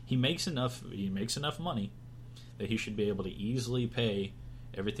 He makes enough money that he should be able to easily pay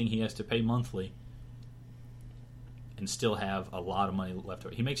everything he has to pay monthly and still have a lot of money left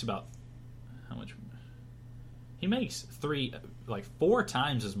over. He makes about... How much? He makes 4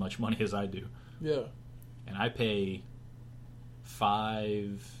 times as much money as I do. Yeah. And I pay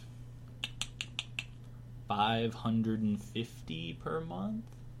 $550 per month,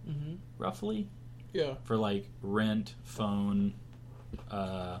 roughly. Yeah. For like rent, phone,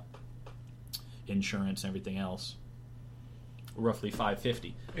 insurance, and everything else. Roughly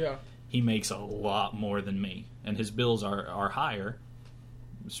 $550. Yeah. He makes a lot more than me, and his bills are higher,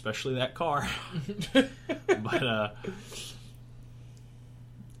 especially that car. But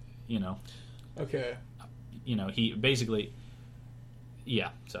Okay. He basically,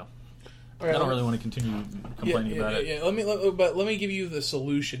 so. Right, I don't really want to continue complaining about it. Yeah, let me give you the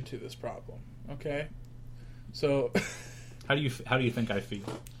solution to this problem. Okay. So. How do you think I feel?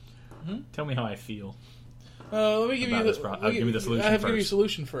 Tell me how I feel. Let me give you the give me the solution. I have first. to give you a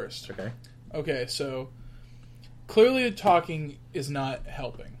solution first. Okay. Okay. So clearly, talking is not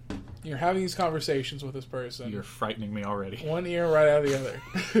helping. You're having these conversations with this person. You're frightening me already. One ear right out of the other.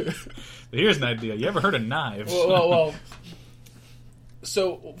 Here's an idea. You ever heard of knives? Well.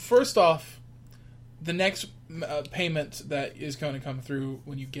 So first off, the next payment that is going to come through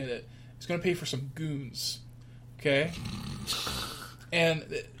when you get it is going to pay for some goons. Okay. And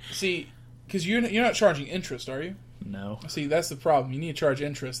see, because you're not charging interest, are you? No. See, that's the problem. You need to charge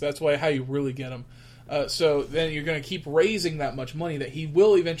interest. That's how you really get them. So then you're going to keep raising that much money that he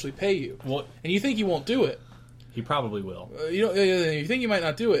will eventually pay you. Well, and you think he won't do it. He probably will. You think you might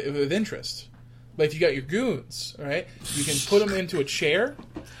not do it with interest. But if you got your goons, all right, you can put them into a chair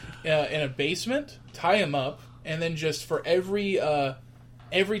in a basement, tie him up, and then just for every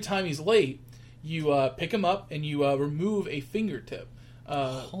time he's late, you pick him up and you remove a fingertip.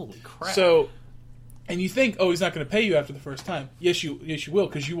 Holy crap! So, and you think, oh, he's not going to pay you after the first time. Yes, you will,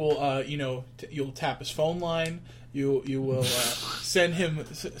 because you will, you'll tap his phone line. You will send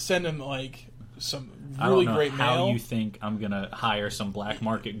him like some really great mail. How you think I'm going to hire some black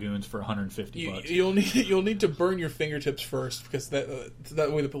market goons for $150? You'll need to burn your fingertips first, because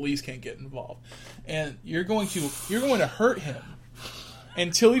that way the police can't get involved. And you're going to hurt him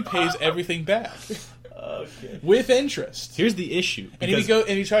until he pays everything back. Okay. With interest. Here's the issue. And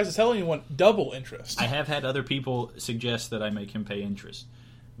he tries to tell anyone double interest. I have had other people suggest that I make him pay interest.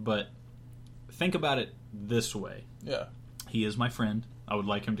 But think about it this way. Yeah. He is my friend. I would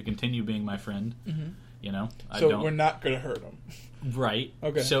like him to continue being my friend. Mm-hmm. So we're not going to hurt him. Right.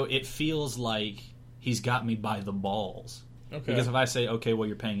 Okay. So it feels like he's got me by the balls. Okay. Because if I say, okay, well,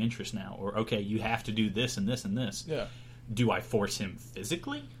 you're paying interest now, or okay, you have to do this and this and this. Yeah. Do I force him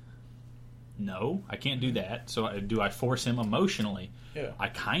physically? No, I can't do that. So do I force him emotionally? Yeah. I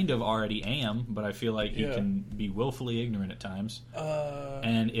kind of already am, but I feel like he can be willfully ignorant at times.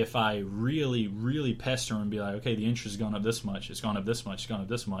 And if I really, really pester him and be like, okay, the interest has gone up this much, it's gone up this much, it's gone up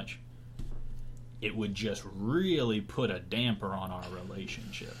this much, it would just really put a damper on our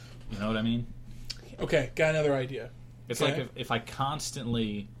relationship. You know what I mean? Okay, got another idea. It's like if I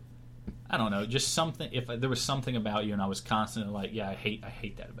constantly... I don't know, just something. If there was something about you, and I was constantly like, "Yeah, I hate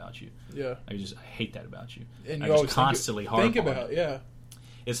that about you." Yeah, I hate that about you. And I you always constantly think about it. Yeah.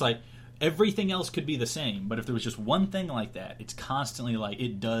 It's like everything else could be the same, but if there was just one thing like that, it's constantly like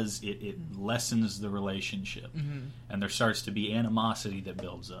it lessens the relationship, and there starts to be animosity that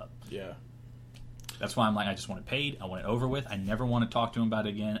builds up. Yeah. That's why I'm like, I just want it paid. I want it over with. I never want to talk to him about it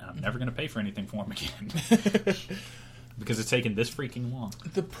again, and I'm never going to pay for anything for him again. because it's taken this freaking long.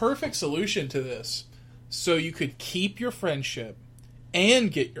 The perfect solution to this, so you could keep your friendship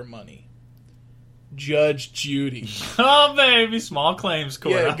and get your money. Judge Judy. Oh, baby. Small claims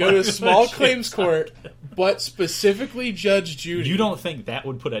court. Yeah, go to small claims court, but specifically Judge Judy. You don't think that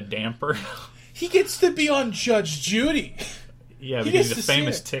would put a damper? He gets to be on Judge Judy. Yeah, because he's a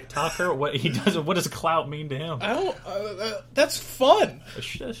famous TikToker. What does clout mean to him? I don't. That's fun.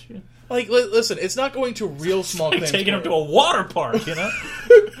 Like, listen, it's not going to real small claims taking court. him to a water park, you know?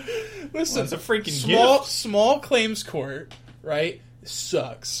 Listen, it's a freaking gift. Small claims court, right?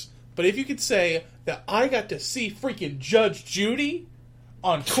 Sucks. But if you could say that I got to see freaking Judge Judy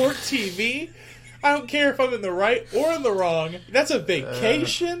on court TV, I don't care if I'm in the right or in the wrong. That's a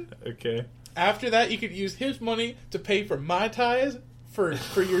vacation. Okay. After that, you could use his money to pay for my ties for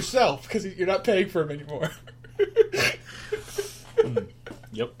yourself, because you're not paying for him anymore.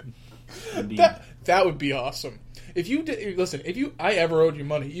 Yep. Indeed. That would be awesome. If you did, listen, if I ever owed you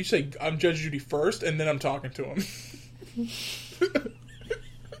money, you say I'm Judge Judy first, and then I'm talking to him.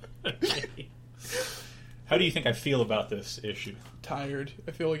 Okay. How do you think I feel about this issue? Tired.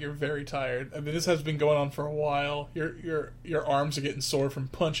 I feel like you're very tired. I mean, this has been going on for a while. Your arms are getting sore from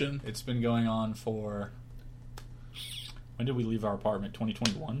punching. It's been going on for... When did we leave our apartment?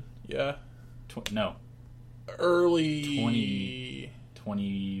 2021? Yeah. No. Early...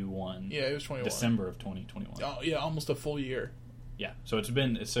 2021. Yeah, it was 21. December of 2021. Oh, yeah, almost a full year. Yeah, so it's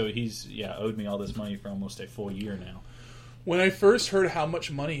been... So he's, owed me all this money for almost a full year now. When I first heard how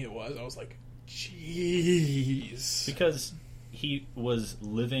much money it was, I was like, jeez. Because he was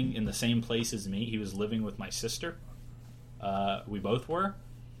living in the same place as me. He was living with my sister. We both were.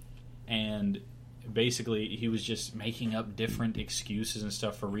 And basically, he was just making up different excuses and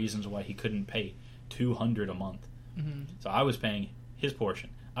stuff for reasons why he couldn't pay $200 a month. Mm-hmm. So I was paying his portion.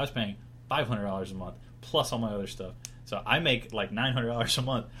 I was paying $500 a month, plus all my other stuff. So I make like $900 a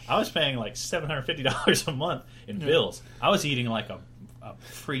month. I was paying like $750 a month in bills. I was eating like a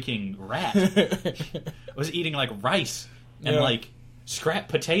freaking rat. I was eating like rice and like scrap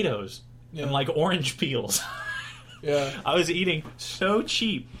potatoes and like orange peels. I was eating so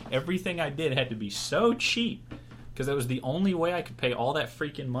cheap. Everything I did had to be so cheap because that was the only way I could pay all that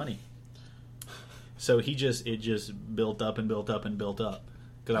freaking money. So it just built up and built up and built up.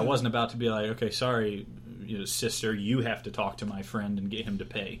 Because I wasn't about to be like, okay, sorry, sister, you have to talk to my friend and get him to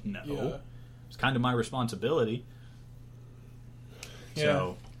pay. No. It's kind of my responsibility. Yeah.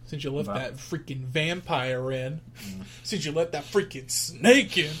 So, since you let that freaking vampire in, since you let that freaking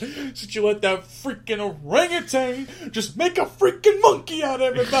snake in, since you let that freaking orangutan, just make a freaking monkey out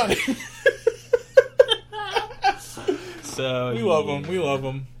of everybody. So we love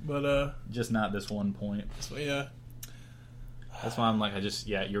them, but just not this one point. So yeah. That's why I'm like,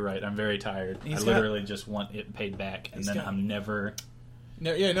 you're right. I'm very tired. I literally just want it paid back, and then I'm never...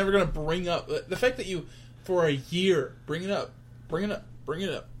 never going to bring up... The fact that you, for a year, bring it up.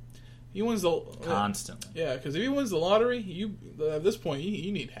 He wins the... Constantly. Yeah, because if he wins the lottery, at this point,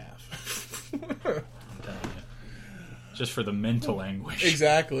 you need half. I'm telling you. Just for the mental anguish.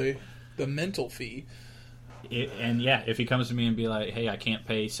 Exactly. The mental fee. If he comes to me and be like, hey, I can't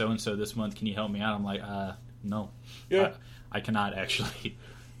pay so-and-so this month, can you help me out? I'm like, no. Yeah. I cannot actually.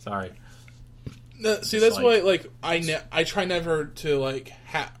 Sorry. See, that's why, like, I try never to,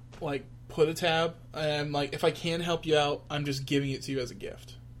 put a tab. And, like, if I can help you out, I'm just giving it to you as a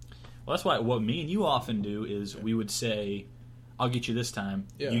gift. Well, that's why what me and you often do is we would say, I'll get you this time,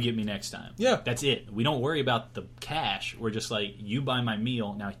 you get me next time. Yeah. That's it. We don't worry about the cash. We're just like, you buy my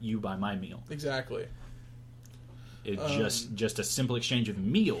meal, now you buy my meal. Exactly. It's just a simple exchange of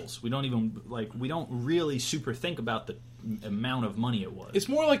meals. We don't really super think about the amount of money it was. It's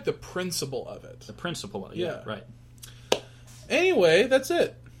more like the principle of it. The principle of it, yeah, right. Anyway, that's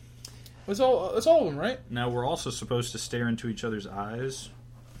it. That's all of them, right? Now, we're also supposed to stare into each other's eyes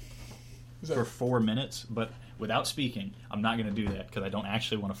for 4 minutes, but without speaking. I'm not going to do that because I don't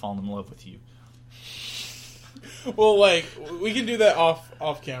actually want to fall in love with you. Well, we can do that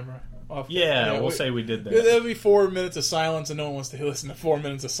off camera. We'll say we did that. That'll be 4 minutes of silence, and no one wants to listen to 4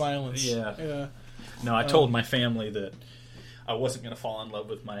 minutes of silence. Yeah. No, I told my family that I wasn't going to fall in love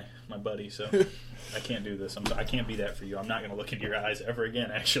with my buddy, so I can't do this. I can't be that for you. I'm not going to look into your eyes ever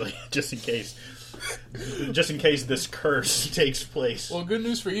again, actually, just in case this curse takes place. Well, good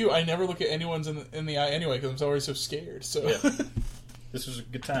news for you. I never look at anyone's in the eye anyway, because I'm always so scared. So this was a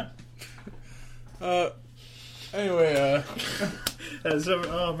good time. Anyway,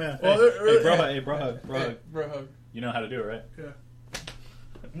 oh man. Well, hey, bro hug. You know how to do it, right? Yeah.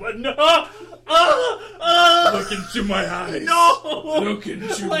 What? No! Look into my eyes. No! Look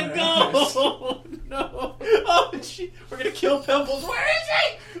into my eyes. No! Oh, we're gonna kill Pimples. Where is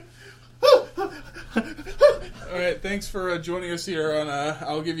he? Alright, thanks for joining us here on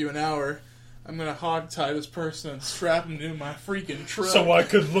I'll Give You an Hour. I'm gonna hog tie this person and strap him to my freaking truck. So I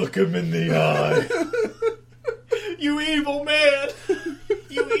could look him in the eye. You evil man!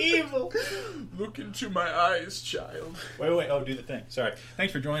 You evil! Look into my eyes, child. Wait. Oh, do the thing. Sorry.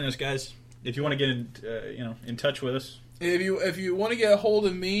 Thanks for joining us, guys. If you want to get in touch with us, if you want to get a hold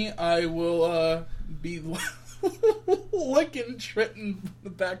of me, I will be licking Trenton the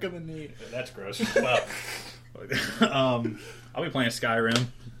back of the knee. That's gross. Well, I'll be playing Skyrim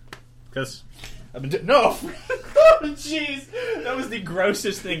because I've been no. Jeez, that was the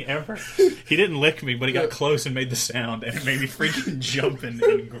grossest thing ever. He didn't lick me, but he got close and made the sound, and it made me freaking jump in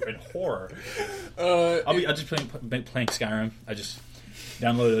horror. I'll just playing Skyrim. I just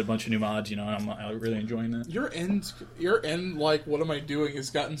downloaded a bunch of new mods, and I'm really enjoying that. Your end, like, what am I doing,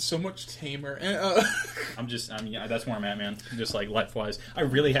 has gotten so much tamer. And, that's where I'm at, man. Just, like, life-wise. I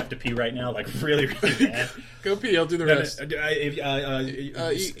really have to pee right now, like, really, really bad. Go pee, I'll do the rest.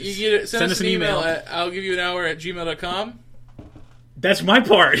 Send us an email at I'llGiveYouAnHour@gmail.com. That's my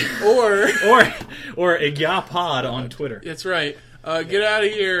part. Or Igyapod on Twitter. That's right. Get out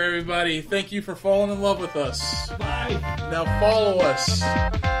of here, everybody. Thank you for falling in love with us. Bye. Now follow us.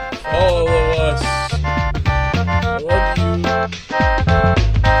 Follow us. I love you.